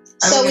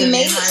 So we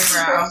made it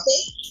super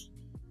thick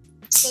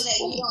so that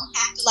you don't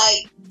have to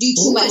like do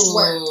too much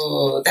work.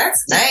 Oh,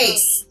 that's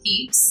nice,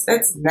 peeps.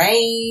 That's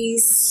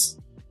nice.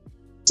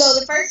 So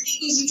the first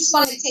thing is you just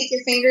want to take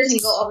your fingers and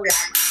go over your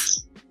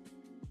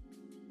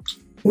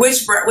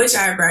eyebrows. Which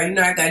eyebrow? You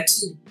know I got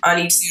two on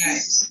each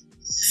side.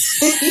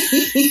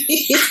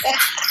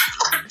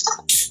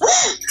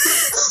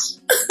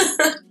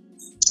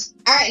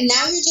 All right,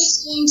 now you're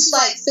just going to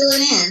like fill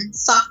it in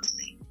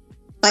softly.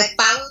 Like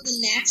follow the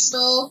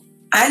natural.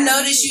 I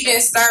noticed you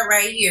didn't start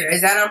right here.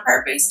 Is that on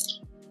purpose?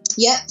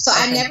 Yep. So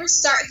I never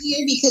start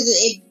here because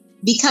it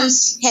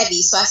becomes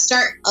heavy. So I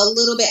start a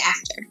little bit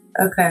after.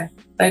 Okay.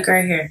 Like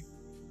right here.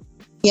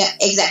 Yeah,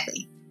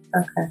 exactly.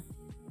 Okay.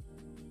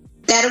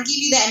 That'll give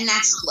you that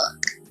natural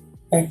look.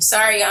 Okay.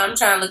 Sorry, y'all. I'm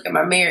trying to look at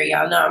my mirror.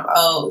 Y'all know I'm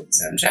old,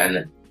 so I'm trying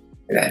to.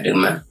 I gotta do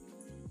my.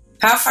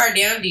 How far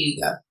down do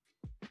you go?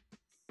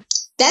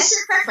 That's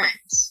your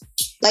preference.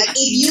 Like if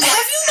you have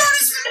you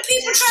noticed when the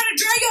people try to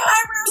drag your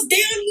eyebrows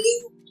down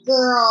you?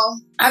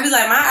 Girl. I'd be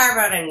like, my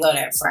eyebrow didn't go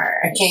that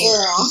far. I can't.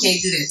 You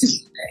can't do that to me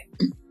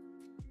today.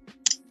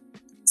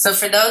 So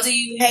for those of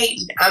you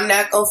hating, I'm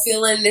not gonna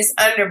fill in this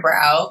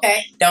underbrow.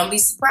 Okay, don't be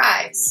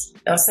surprised.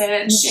 Don't say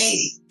that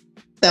shady.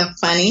 So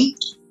funny.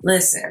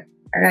 Listen,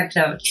 I gotta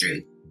tell the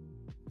truth.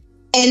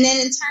 And then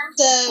in terms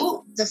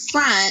of the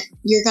front,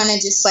 you're gonna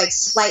just like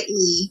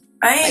slightly.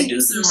 I ain't do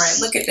something right.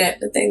 Look at that.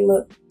 The thing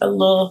look a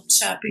little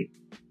choppy.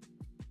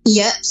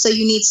 Yep. So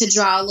you need to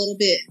draw a little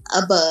bit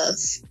above.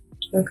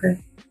 Okay.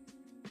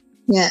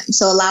 Yeah.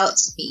 So allow it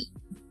to meet.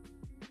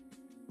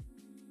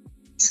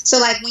 So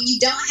like when you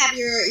don't have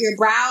your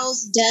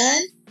brows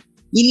done,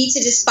 you need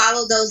to just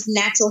follow those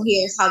natural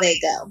hairs how they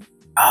go.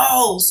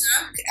 Oh, so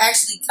I'm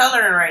actually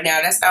coloring right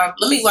now. That's how.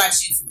 Let me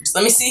watch you first.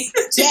 Let me see.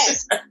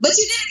 Yes, but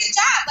you did a good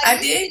job. Like, I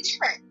did. The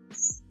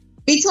difference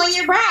between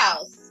your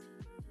brows.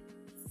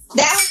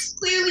 That one's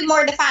clearly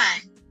more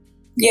defined.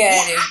 Yeah,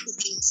 it is.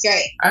 It's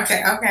great.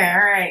 Okay, all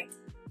right.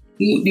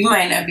 You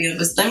might not be able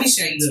to. Let me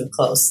show you up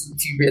close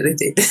if you really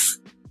did this.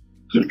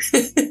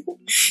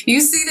 You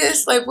see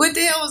this? Like, what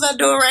the hell was I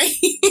doing right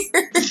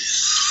here?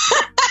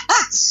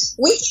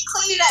 We can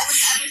clean it up with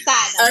the other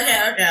side,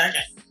 though. Okay.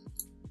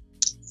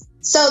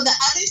 So the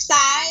other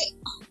side,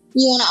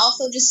 you want to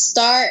also just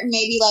start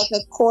maybe like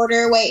a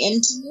quarter way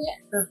into it.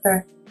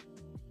 Okay.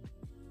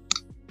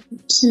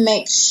 To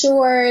make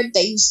sure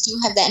that you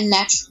still have that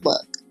natural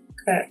look.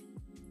 Okay.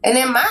 And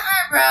then my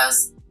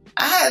eyebrows,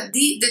 I have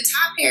the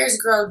top hairs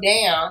grow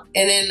down,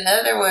 and then the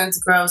other ones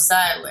grow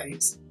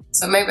sideways.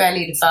 So maybe I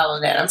need to follow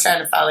that. I'm trying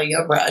to follow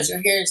your brows.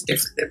 Your hair is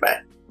different than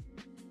mine.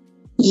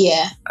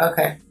 Yeah.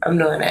 Okay, I'm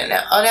doing that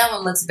now. Oh, that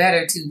one looks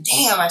better too.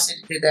 Damn, I should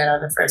have did that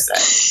on the first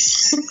side.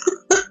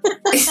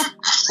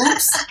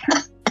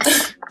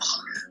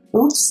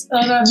 Oops.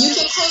 You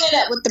can clean it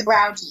up with the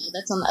brow gel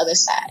that's on the other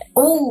side.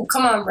 Oh,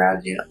 come on, brow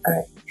gel. All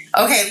right.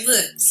 Okay,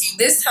 look.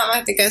 This time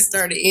I think I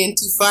started in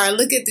too far.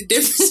 Look at the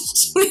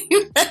difference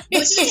between But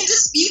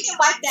you can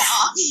wipe that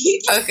off.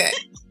 Okay.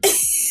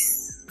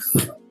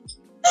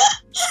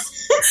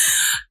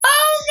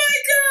 Oh my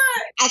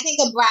God. I think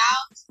a brow,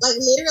 like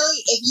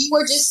literally, if you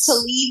were just to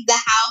leave the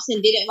house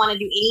and didn't want to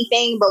do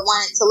anything but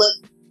wanted to look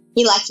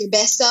like your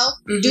best self,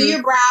 do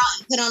your brow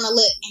and put on a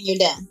lip and you're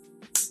done.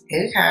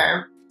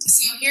 Okay.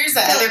 So here's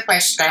the other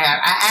question I have.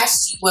 I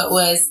asked you what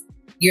was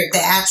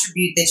the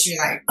attribute that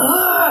you're like,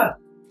 ugh.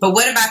 But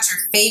what about your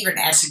favorite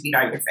attribute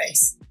on your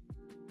face?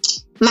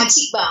 My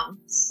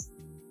cheekbones.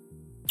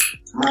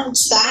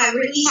 So I have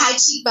really high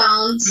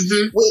cheekbones,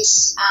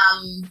 which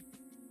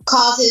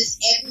causes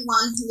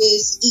everyone who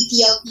is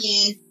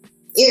Ethiopian,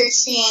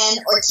 Eritrean,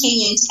 or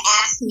Kenyan to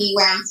ask me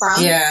where I'm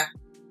from. Yeah.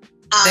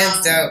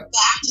 That's dope.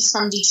 I'm just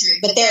from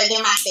Detroit, but they're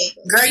my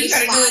favorite. Girl, you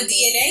gotta do a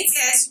DNA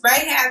test. You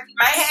might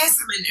have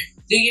some in there.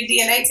 Do your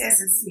DNA test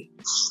and see.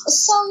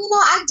 So,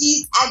 I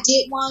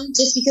did one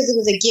just because it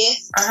was a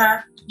gift.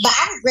 But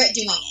I regret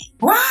doing it.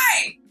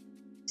 Why?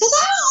 Because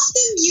I don't want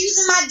them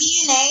using my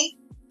DNA.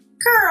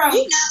 Girl.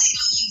 You know they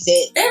don't use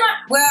it.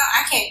 Well,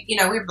 I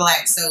can't, we're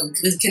black, so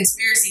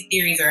conspiracy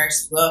theories are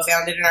actually well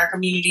founded in our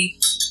community.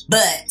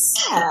 But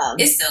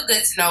it's still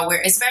good to know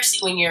where, especially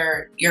when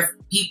your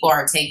people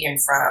are taken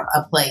from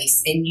a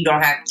place and you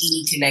don't have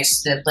any connection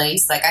to the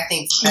place. Like, I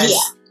think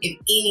if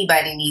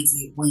anybody needs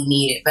it, we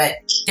need it. But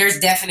there's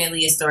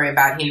definitely a story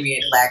about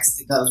Henrietta Lacks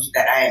to go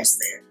that I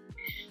understand.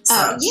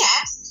 So. Yeah,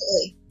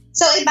 absolutely.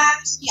 So it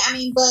bothers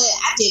me. But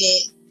I did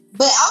it.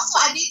 But also,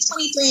 I did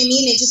 23andMe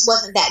and it just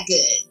wasn't that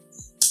good.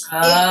 Do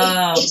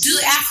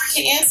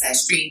African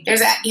ancestry.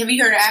 Have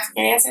you heard of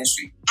African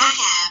ancestry? I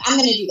have. I'm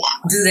gonna do that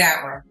one. Do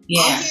that one.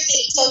 Yeah. I hear that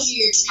it tells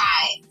you your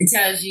tribe. It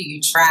tells you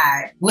your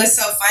tribe. What's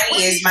so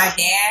funny is my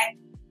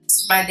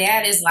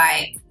dad is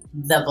like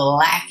the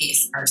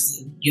blackest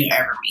person you'll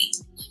ever meet.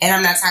 And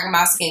I'm not talking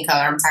about skin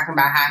color. I'm talking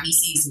about how he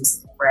sees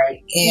himself,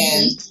 right?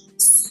 And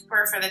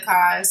super for the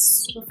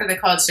cause, super for the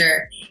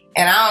culture.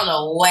 And I don't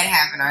know what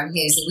happened on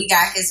his. And we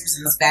got his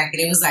results back,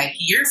 and it was like,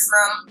 you're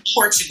from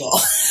Portugal.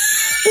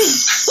 And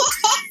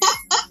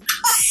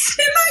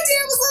my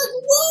dad was like,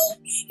 what?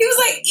 He was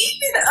like,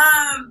 even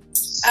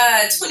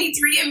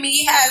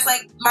 23andMe has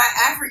like my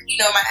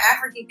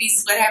African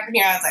pieces. What happened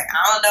here? I was like,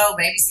 I don't know.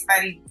 Maybe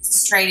somebody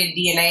traded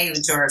DNA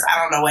with yours. I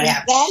don't know what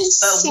happened.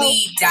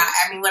 We died.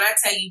 I mean, when I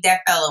tell you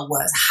that fella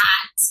was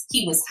hot,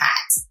 he was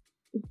hot.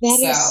 That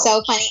is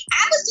so funny.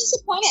 I was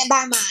disappointed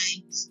by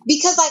mine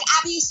because, like,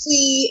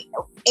 obviously,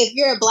 if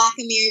you're a Black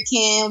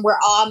American, we're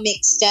all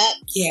mixed up.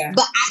 Yeah.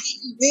 But I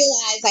didn't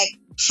realize, like,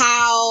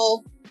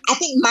 how I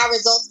think my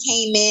results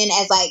came in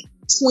as, like,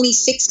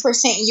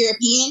 26%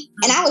 European,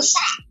 and I was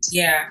shocked.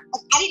 Yeah.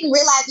 Like, I didn't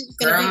realize it was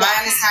going to be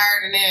that. Mine is higher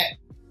than that.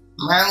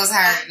 Mine was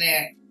higher than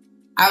that.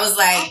 I was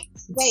like,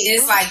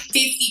 it's like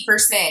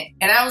 50%.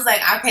 And I was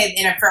like, okay,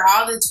 and for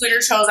all the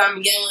Twitter trolls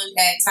I'm yelling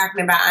at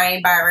talking about I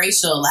ain't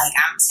biracial, like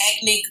I'm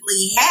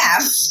technically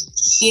half,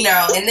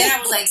 and then I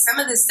was like, some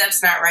of this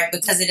stuff's not right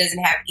because it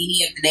doesn't have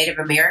any of the Native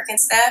American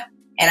stuff.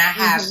 And I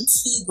have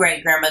two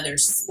great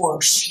grandmothers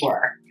for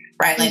sure.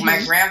 Right? Like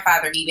my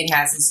grandfather even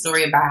has a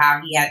story about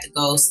how he had to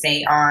go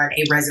stay on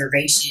a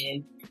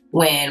reservation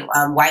when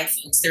white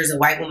folks, there's a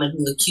white woman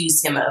who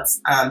accused him of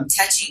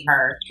touching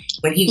her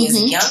when he was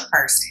a young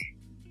person.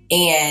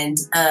 And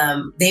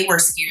they were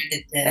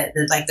scared that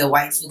the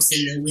white folks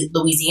in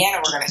Louisiana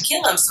were going to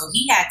kill him. So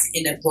he had to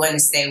end up going to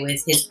stay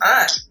with his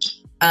aunt.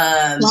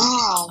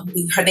 Wow.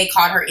 They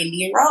called her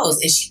Indian Rose,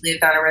 and she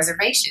lived on a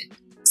reservation.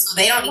 So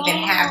they don't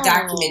even have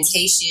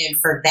documentation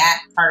for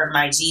that part of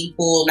my gene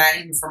pool, not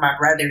even for my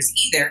brothers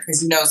either,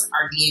 because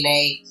our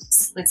DNA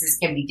sequences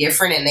can be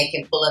different and they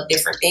can pull up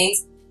different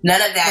things.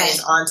 None of that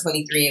is on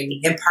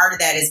 23andMe. And part of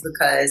that is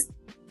because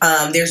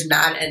there's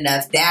not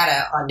enough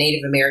data on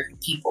Native American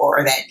people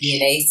or that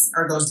DNA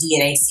or those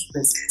DNA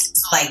sequences.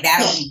 So like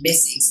that'll be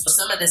missing. So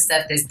some of the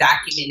stuff that's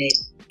documented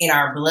in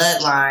our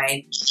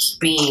bloodline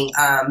being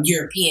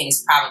European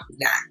is probably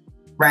not.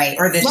 Right.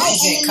 Or the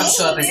Asian comes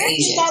show up as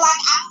Asian. They're like,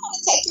 I don't want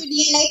to take your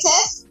DNA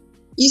test.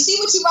 You see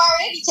what you've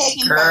already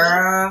taken from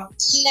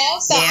me.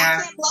 So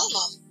I can't blame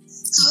them.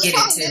 So it's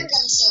probably never going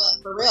to show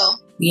up for real.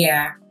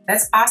 Yeah.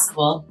 That's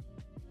possible.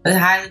 It's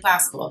highly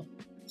possible.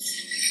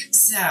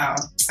 So,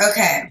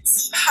 okay.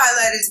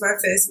 Highlighted my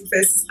face. My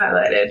face is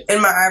highlighted.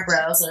 And my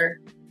eyebrows are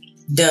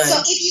done. So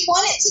if you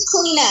want it to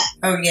clean up.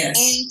 Oh, yes.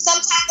 And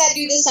sometimes I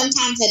do this,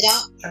 sometimes I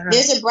don't.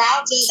 There's a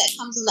brow gel that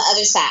comes on the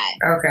other side.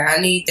 Okay, I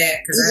need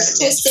that. Just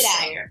twist it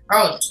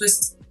out. Oh,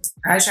 twist.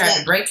 I tried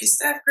to break your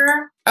stuff,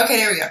 girl. Okay,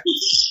 there we go.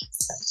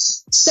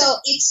 So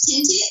it's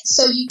tinted,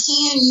 so you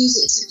can use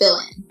it to fill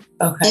in.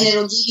 Okay. And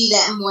it'll give you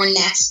that more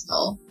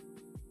natural.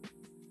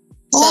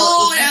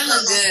 Oh, that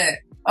looks good.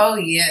 Oh,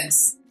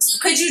 yes.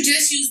 Could you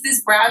just use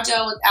this brow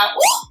gel without...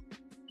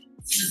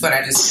 Look what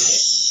I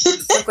just did.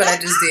 Look what I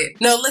just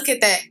did. No, look at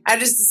that. I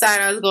just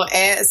decided I was going to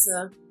add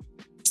some.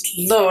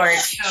 Lord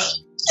help.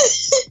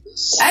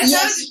 I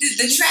told you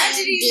the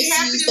tragedy you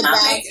have to do my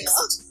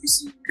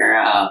makeup.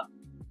 Girl.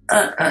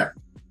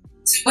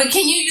 But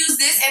can you use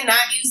this and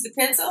not use the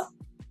pencil?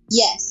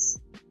 Yes.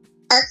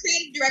 Our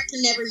creative director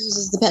never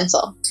uses the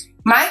pencil.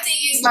 My thing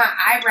is my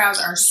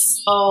eyebrows are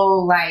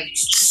so, like,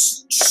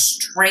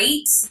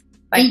 straight.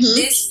 Like,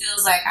 this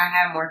feels like I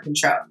have more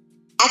control.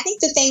 I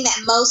think the thing that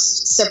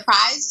most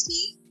surprised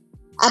me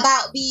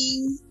about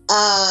being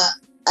a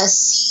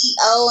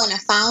CEO and a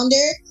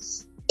founder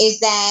is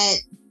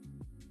that,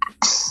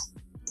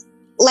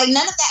 like,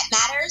 none of that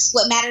matters.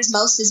 What matters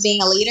most is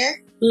being a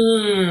leader.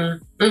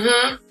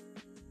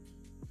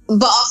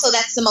 But also,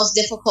 that's the most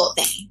difficult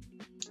thing.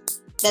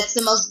 That's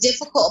the most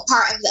difficult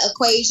part of the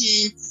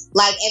equation.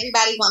 Like,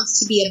 everybody wants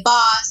to be a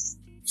boss,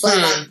 but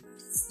like,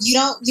 you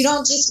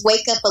don't just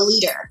wake up a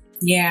leader.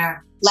 Yeah.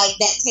 Like,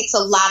 that takes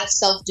a lot of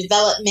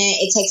self-development.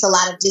 It takes a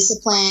lot of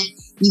discipline.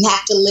 You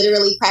have to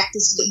literally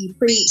practice what you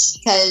preach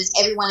because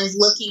everyone is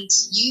looking to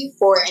you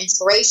for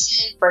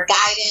inspiration, for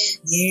guidance.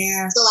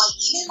 Yeah. So, like,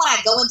 even when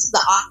I go into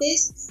the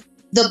office,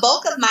 the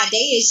bulk of my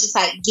day is just,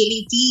 like,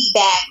 giving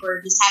feedback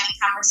or just having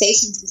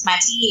conversations with my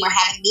team or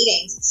having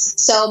meetings.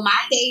 So my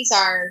days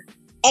are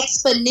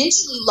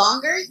exponentially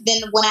longer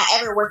than when I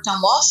ever worked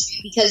on Wall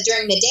Street because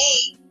during the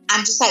day,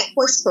 I'm just, like,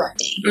 course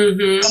correcting.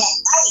 And at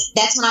night,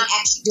 that's when I'm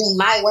actually doing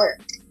my work.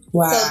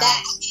 Wow. So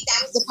I think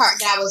that was the part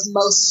that I was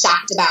most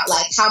shocked about,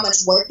 like, how much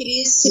work it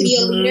is to be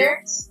a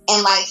leader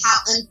and, like, how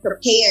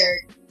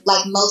unprepared,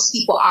 like, most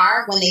people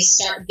are when they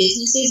start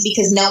businesses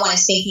because no one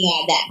is thinking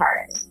of that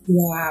part of it.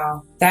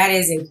 Wow. That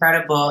is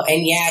incredible.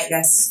 And yeah,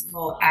 that's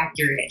so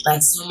accurate.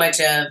 Like, so much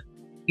of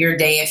your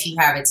day, if you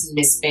have a team,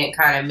 is spent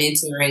kind of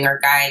mentoring or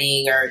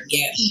guiding or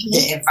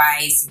the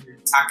advice and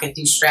talking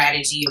through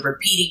strategy or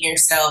repeating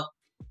yourself.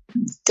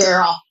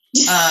 Girl.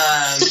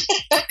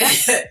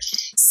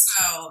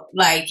 So,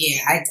 like,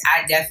 yeah, I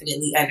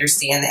definitely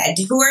understand that.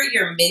 Who are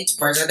your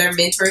mentors? Are there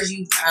mentors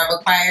you've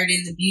acquired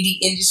in the beauty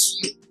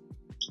industry?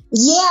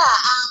 Yeah,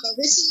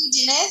 Richard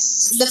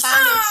Dennis, the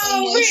founder of Stay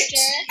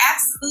Moisture.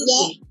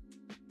 Absolutely.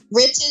 Yeah.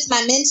 Rich is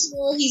my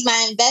mentor. He's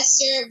my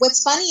investor.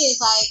 What's funny is,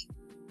 like,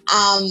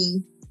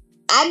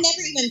 I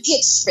never even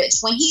pitched Rich.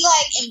 When he,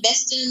 like,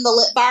 invested in the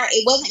lip bar,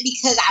 it wasn't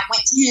because I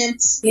went to him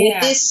with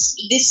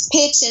this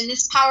pitch and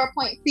this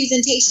PowerPoint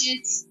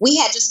presentation. We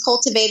had just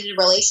cultivated a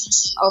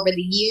relationship over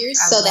the years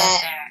so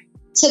that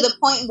to the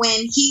point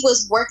when he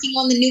was working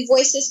on the New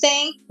Voices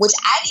thing, which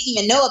I didn't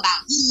even know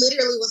about, he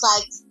literally was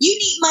like, "You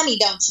need money,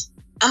 don't you?"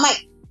 I'm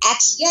like,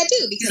 "Actually, I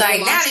do." Because like,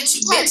 now that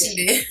you mentioned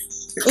it.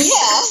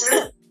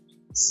 Yeah.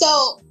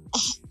 So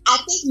I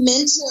think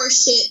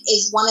mentorship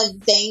is one of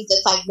the things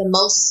that's, like, the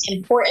most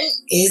important.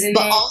 Isn't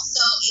but it?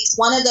 Also, it's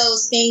one of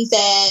those things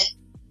that,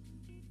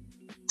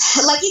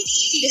 like, it's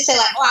easy to say,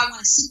 like, "Oh, I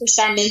want a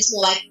superstar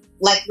mentor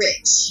like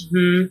Rich."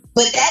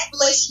 But that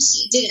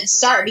relationship didn't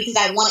start because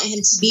I wanted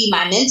him to be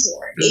my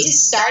mentor. It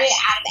just started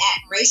out of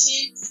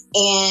admiration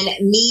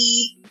and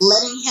me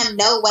letting him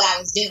know what I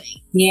was doing.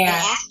 And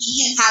asking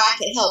him how I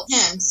could help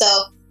him. So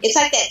it's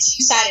like that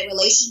two-sided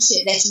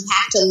relationship that you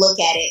have to look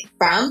at it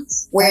from.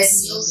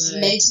 Whereas most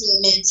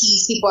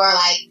mentor-mentees, people are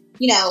like,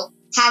 you know,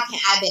 how can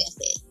I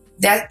benefit?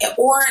 That,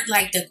 or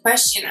like the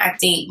question, I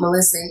think,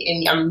 Melissa,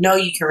 and I know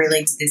you can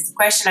relate to this. The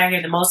question I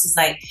hear the most is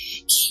like,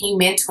 "Can you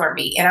mentor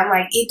me?" And I'm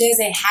like, it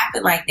doesn't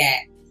happen like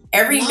that.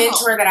 Every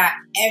mentor that I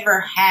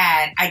ever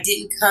had, I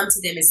didn't come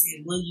to them and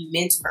say, "Will you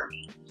mentor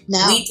me?"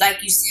 No. We,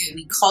 like you said,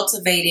 we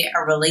cultivated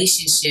a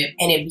relationship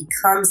and it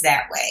becomes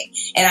that way.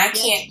 And I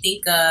can't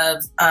think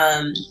of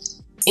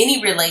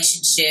any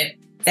relationship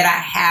that I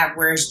have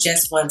where it's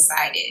just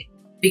one-sided.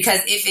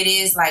 Because if it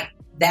is, like,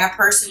 that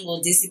person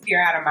will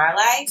disappear out of my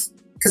life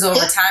because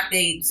over time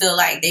they feel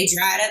like they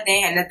dried up,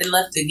 they had nothing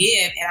left to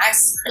give. And I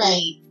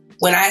certainly,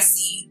 when I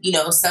see, you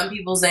know, some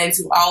people's names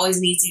who always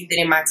need something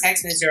in my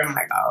text message, I'm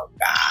like, oh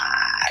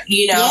God,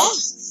 you know?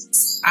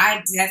 Yes.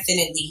 I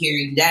definitely hear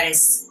you. That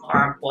is so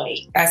on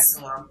point. That's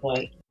so on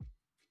point.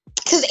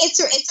 Because it's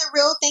a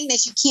real thing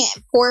that you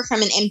can't pour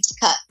from an empty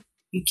cup.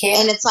 You can't.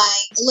 And it's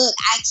like, look,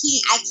 I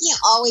can't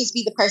always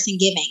be the person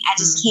giving. I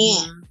just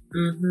can't.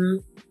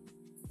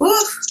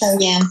 So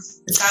yeah.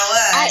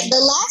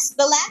 The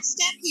last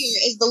step here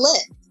is the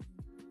lip.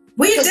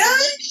 We done? The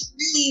lip is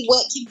really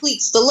what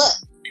completes the look.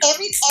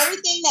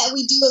 Everything that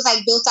we do is,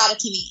 like, built out of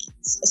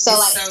commands. So,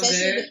 like,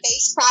 especially with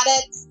face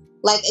products,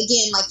 Like,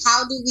 again, like,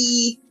 how do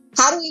we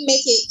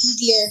make it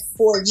easier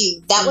for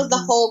you? That was the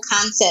whole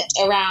concept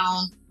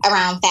around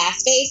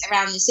fast face,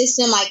 around the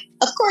system. Like,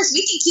 of course,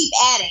 we can keep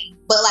adding,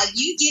 but like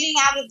you getting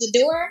out of the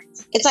door,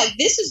 it's like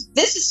this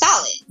is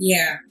solid.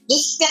 Yeah, this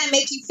is gonna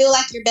make you feel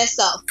like your best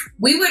self.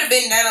 We would have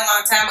been done a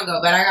long time ago,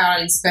 but I got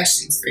all these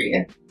questions for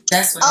you.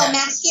 That's what.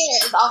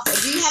 Mascara is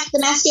also. Do you have the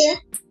mascara?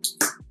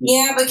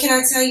 Yeah, but can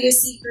I tell you a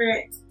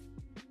secret?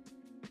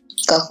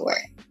 Go for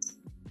it.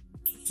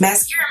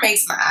 Mascara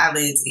makes my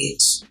eyelids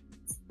itch.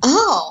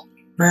 Oh,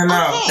 I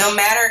know. Okay.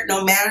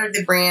 No matter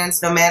the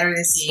brands, no matter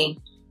the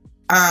thing.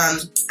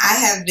 I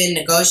have been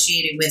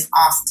negotiated with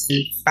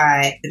often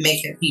by the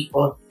makeup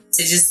people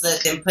to just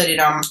let them put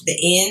it on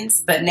the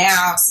ends. But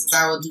now, since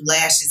I will do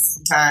lashes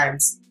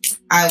sometimes,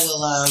 I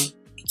will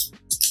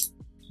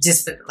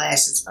just put the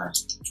lashes on.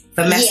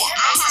 But I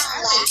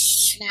have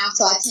lashes now,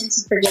 so I tend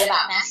to forget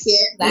about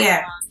mascara.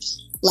 Yeah.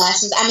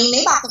 Lashes. I mean,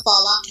 they about to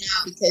fall off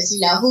now because, you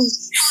know, who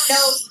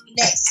knows when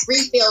the next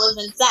refill is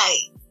in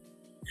sight.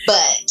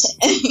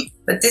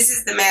 But this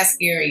is the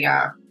mascara,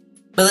 y'all.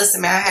 But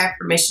listen, may I have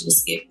permission to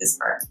skip this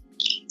part?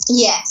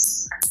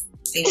 Yes.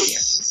 Thank you.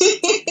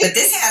 But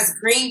this has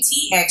green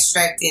tea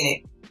extract in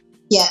it.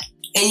 Yeah.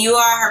 And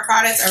her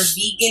products are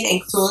vegan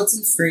and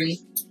cruelty free.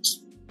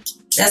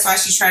 That's why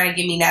she's trying to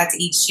get me not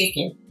to eat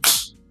chicken.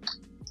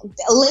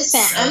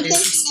 Listen, I'm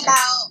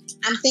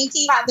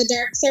thinking about the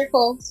dark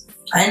circles.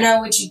 I know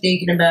what you're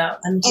thinking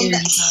about. I'm hearing you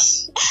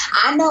talk.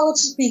 I know what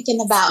you're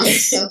thinking about.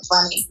 It's so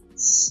funny.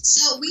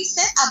 So we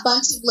sent a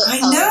bunch of lip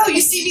colors. I know.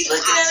 You see me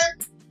looking at her?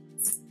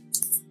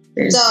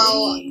 So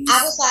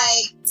I was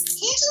like,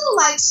 Angela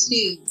likes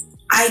nude.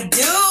 I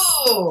do.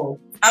 So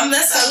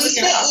we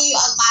sent you a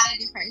lot of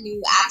different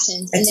nude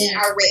options, and then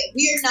our red.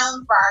 We are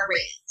known for our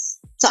reds.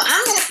 So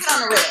I'm gonna put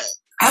on a red.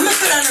 I'm gonna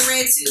put on a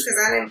red too because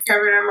I didn't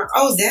cover it on my.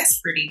 Oh, that's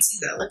pretty too.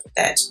 Though. Look at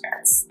that, you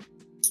guys.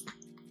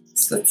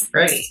 This looks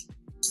pretty.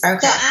 Okay.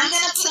 So I'm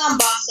gonna put on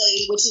Boss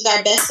Lady, which is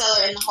our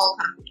bestseller in the whole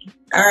company.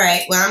 All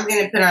right. Well, I'm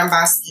gonna put on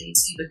Boss Lady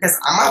too because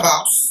I'm a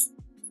boss.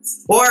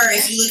 Or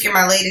if you look at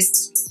my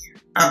latest.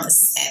 I'm a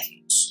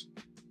savage.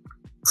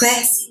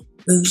 Classy,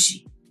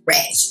 bougie,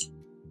 ratchet.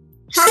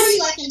 How are you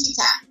liking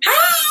TikTok?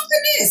 How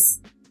good this?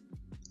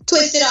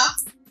 Twist it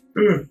off.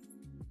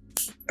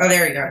 Oh,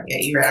 there we go. Yeah,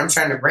 you're right. I'm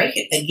trying to break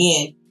it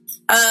again.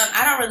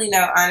 I don't really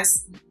know,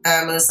 honestly.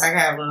 Melissa, I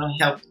got a little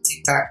help with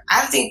TikTok.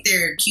 I think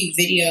they're cute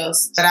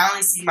videos, but I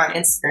only see them on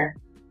Instagram.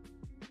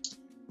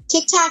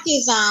 TikTok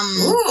is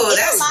Ooh,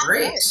 that's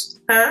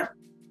rich. Huh?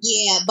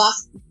 Yeah,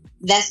 boss.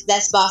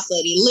 That's Boss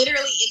Lady.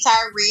 Literally, it's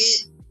our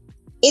red.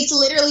 It's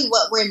literally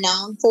what we're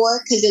known for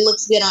because it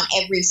looks good on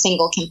every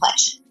single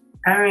complexion.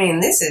 I mean,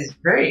 this is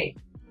great.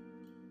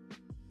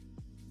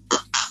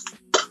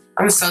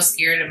 I'm so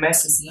scared to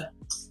mess this up.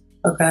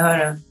 Okay,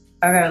 hold on.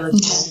 I gotta look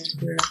at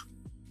it.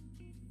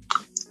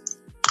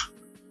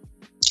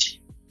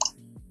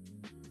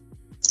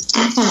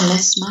 I kind of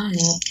messed mine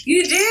up.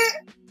 You did?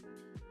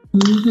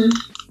 Mm-hmm.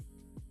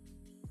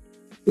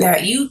 Now,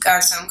 you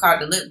got something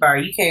called the lip bar.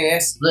 You can't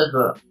mess the lip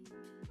up.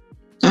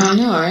 I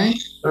know, right?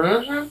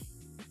 Mm-hmm.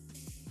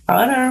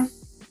 Hold on.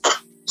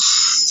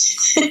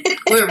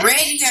 With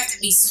red, you have to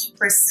be super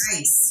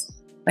precise.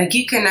 Like,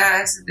 you cannot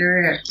answer the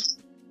red.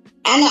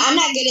 I know, I'm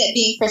not good at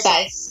being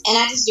precise, and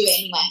I just do it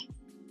anyway.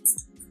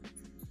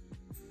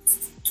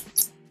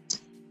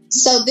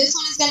 So this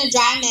one is going to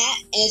dry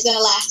matte, and it's going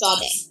to last all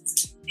day.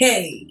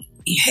 Hey.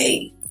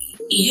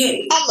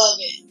 I love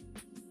it.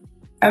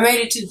 I made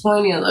it too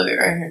pointy. I love it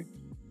right here.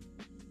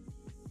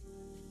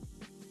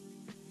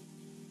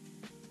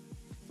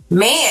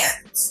 Man,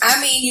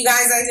 I mean, you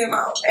guys, I did my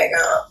own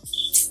makeup.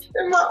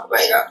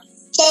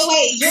 So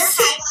wait, your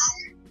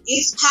highlighter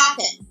is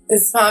popping.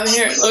 It's popping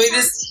here. Let me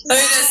just.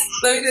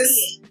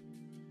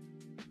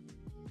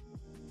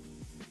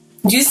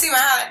 Do you see my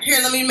highlighter? Here,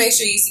 let me make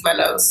sure you see my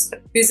nose. Do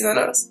you see my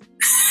nose?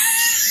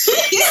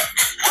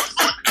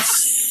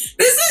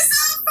 This is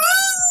so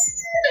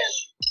fun!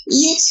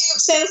 YouTube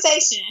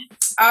sensation.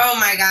 Oh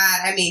my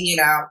God. I mean, you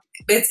know.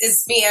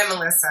 It's me and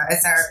Melissa.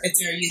 It's our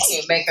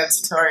YouTube makeup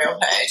tutorial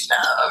page now.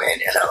 I mean,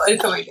 you know, what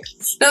can we do?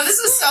 No, this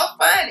was so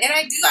fun. And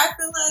I feel like,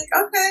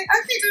 okay,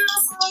 I can do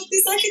something like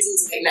this. I can do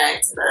date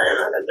nights.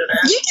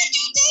 You can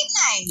do date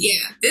nights.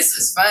 Yeah, this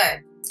was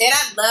fun. And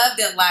I love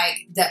that,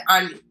 like,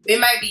 it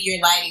might be your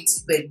lighting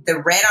too, but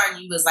the red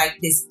on you was like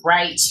this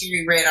bright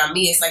cherry red on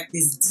me. It's like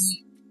this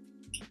deep,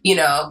 you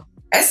know,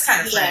 that's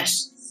kind of fresh.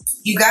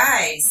 You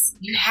guys,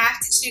 you have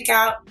to check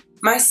out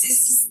my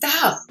sister's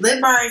stuff.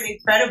 Lip Bar is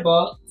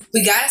incredible.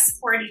 We gotta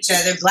support each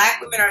other.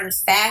 Black women are the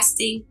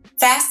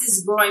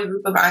fastest growing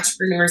group of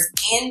entrepreneurs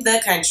in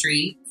the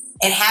country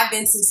and have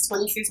been since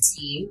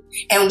 2015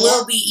 and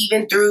will be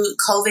even through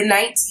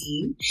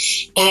COVID-19.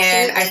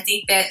 And I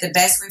think that the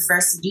best way for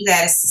us to do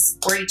that is to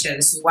support each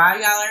other. So while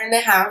y'all are in the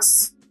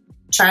house,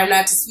 trying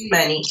not to spend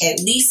money, at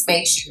least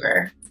make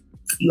sure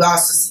you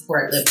also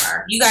support Lip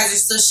Bar. You guys are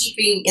still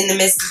shipping in the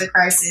midst of the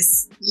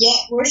crisis. Yeah,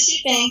 we're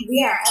shipping.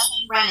 We are up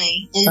and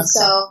running. And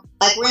so,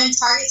 like, we're in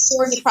Target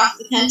stores across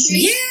the country.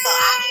 Yeah. So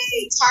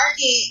obviously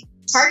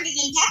Target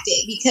is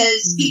impacted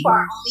because people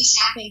are only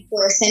shopping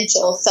for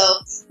essentials. So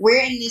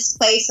we're in this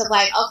place of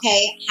like,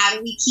 okay, how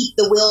do we keep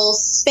the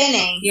wheels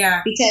spinning?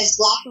 Yeah. Because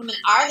Black women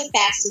are the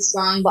fastest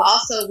growing, but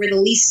also we're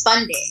the least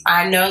funded.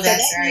 I know So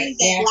that's that right. means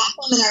that Black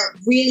women are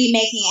really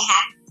making it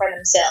happen for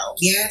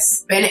themselves.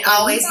 Yes, and it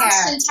always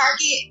has. We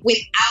Target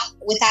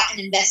without an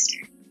investor.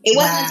 It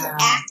wasn't until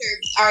after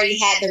we already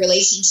had the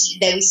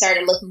relationship that we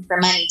started looking for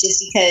money, just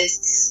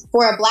because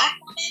for a Black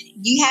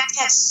woman, you have to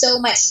have so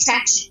much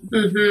traction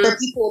for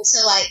people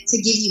to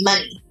give you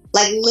money.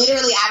 Like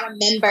literally, I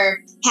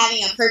remember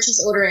having a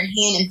purchase order in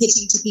hand and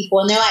pitching to people,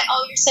 and they're like,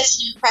 "Oh, you're such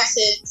an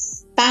impressive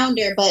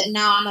founder, but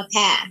now I'm a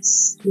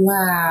pass."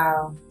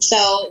 Wow.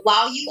 So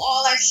while you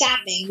all are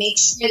shopping, make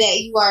sure that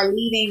you are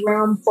leaving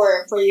room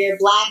for your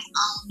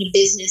Black-owned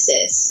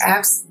businesses.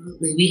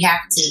 Absolutely. We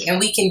have to. And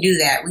we can do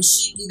that. We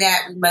should do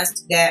that. We must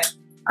do that.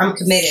 I'm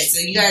committed. So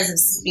you guys have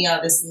sent me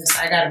all this list.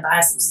 I got to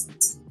buy some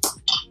suits.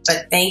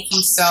 But thank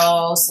you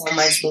so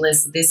much,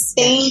 Melissa. This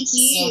is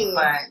so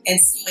fun and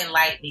so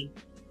enlightening.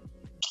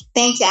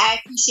 Thank you. I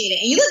appreciate it.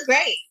 And you look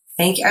great.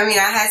 Thank you. I mean,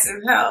 I had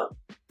some help.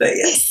 But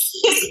yes,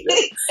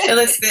 it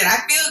looks good. I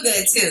feel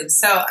good too.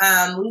 So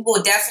we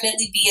will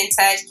definitely be in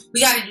touch. We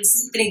got to do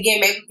something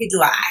again. Maybe we could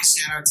do an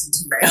eyeshadow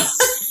tutorial.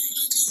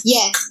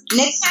 Yes.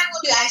 Next time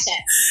we'll do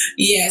eyeshadow.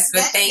 Yes,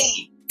 but thank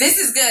you. This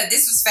is good.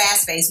 This was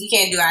fast paced. We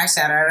can't do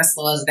eyeshadow. That'll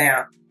slow us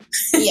down.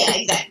 Yeah,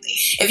 exactly.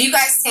 If you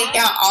guys take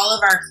out all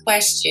of our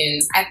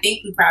questions, I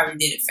think we probably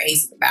did a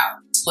face in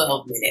about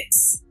 12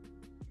 minutes.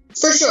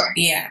 For sure.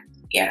 Yeah.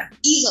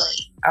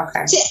 Easily.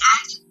 Okay. I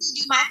typically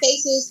do my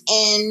faces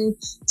in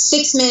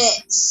 6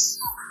 minutes.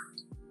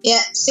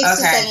 Yeah, 6 to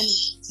 7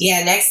 minutes.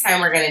 Yeah, next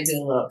time we're going to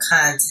do a little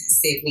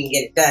contest, see if we can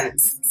get it done in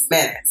 6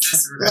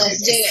 minutes. Let's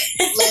do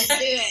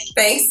it.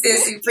 Thanks,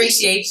 sis. We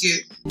appreciate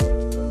you.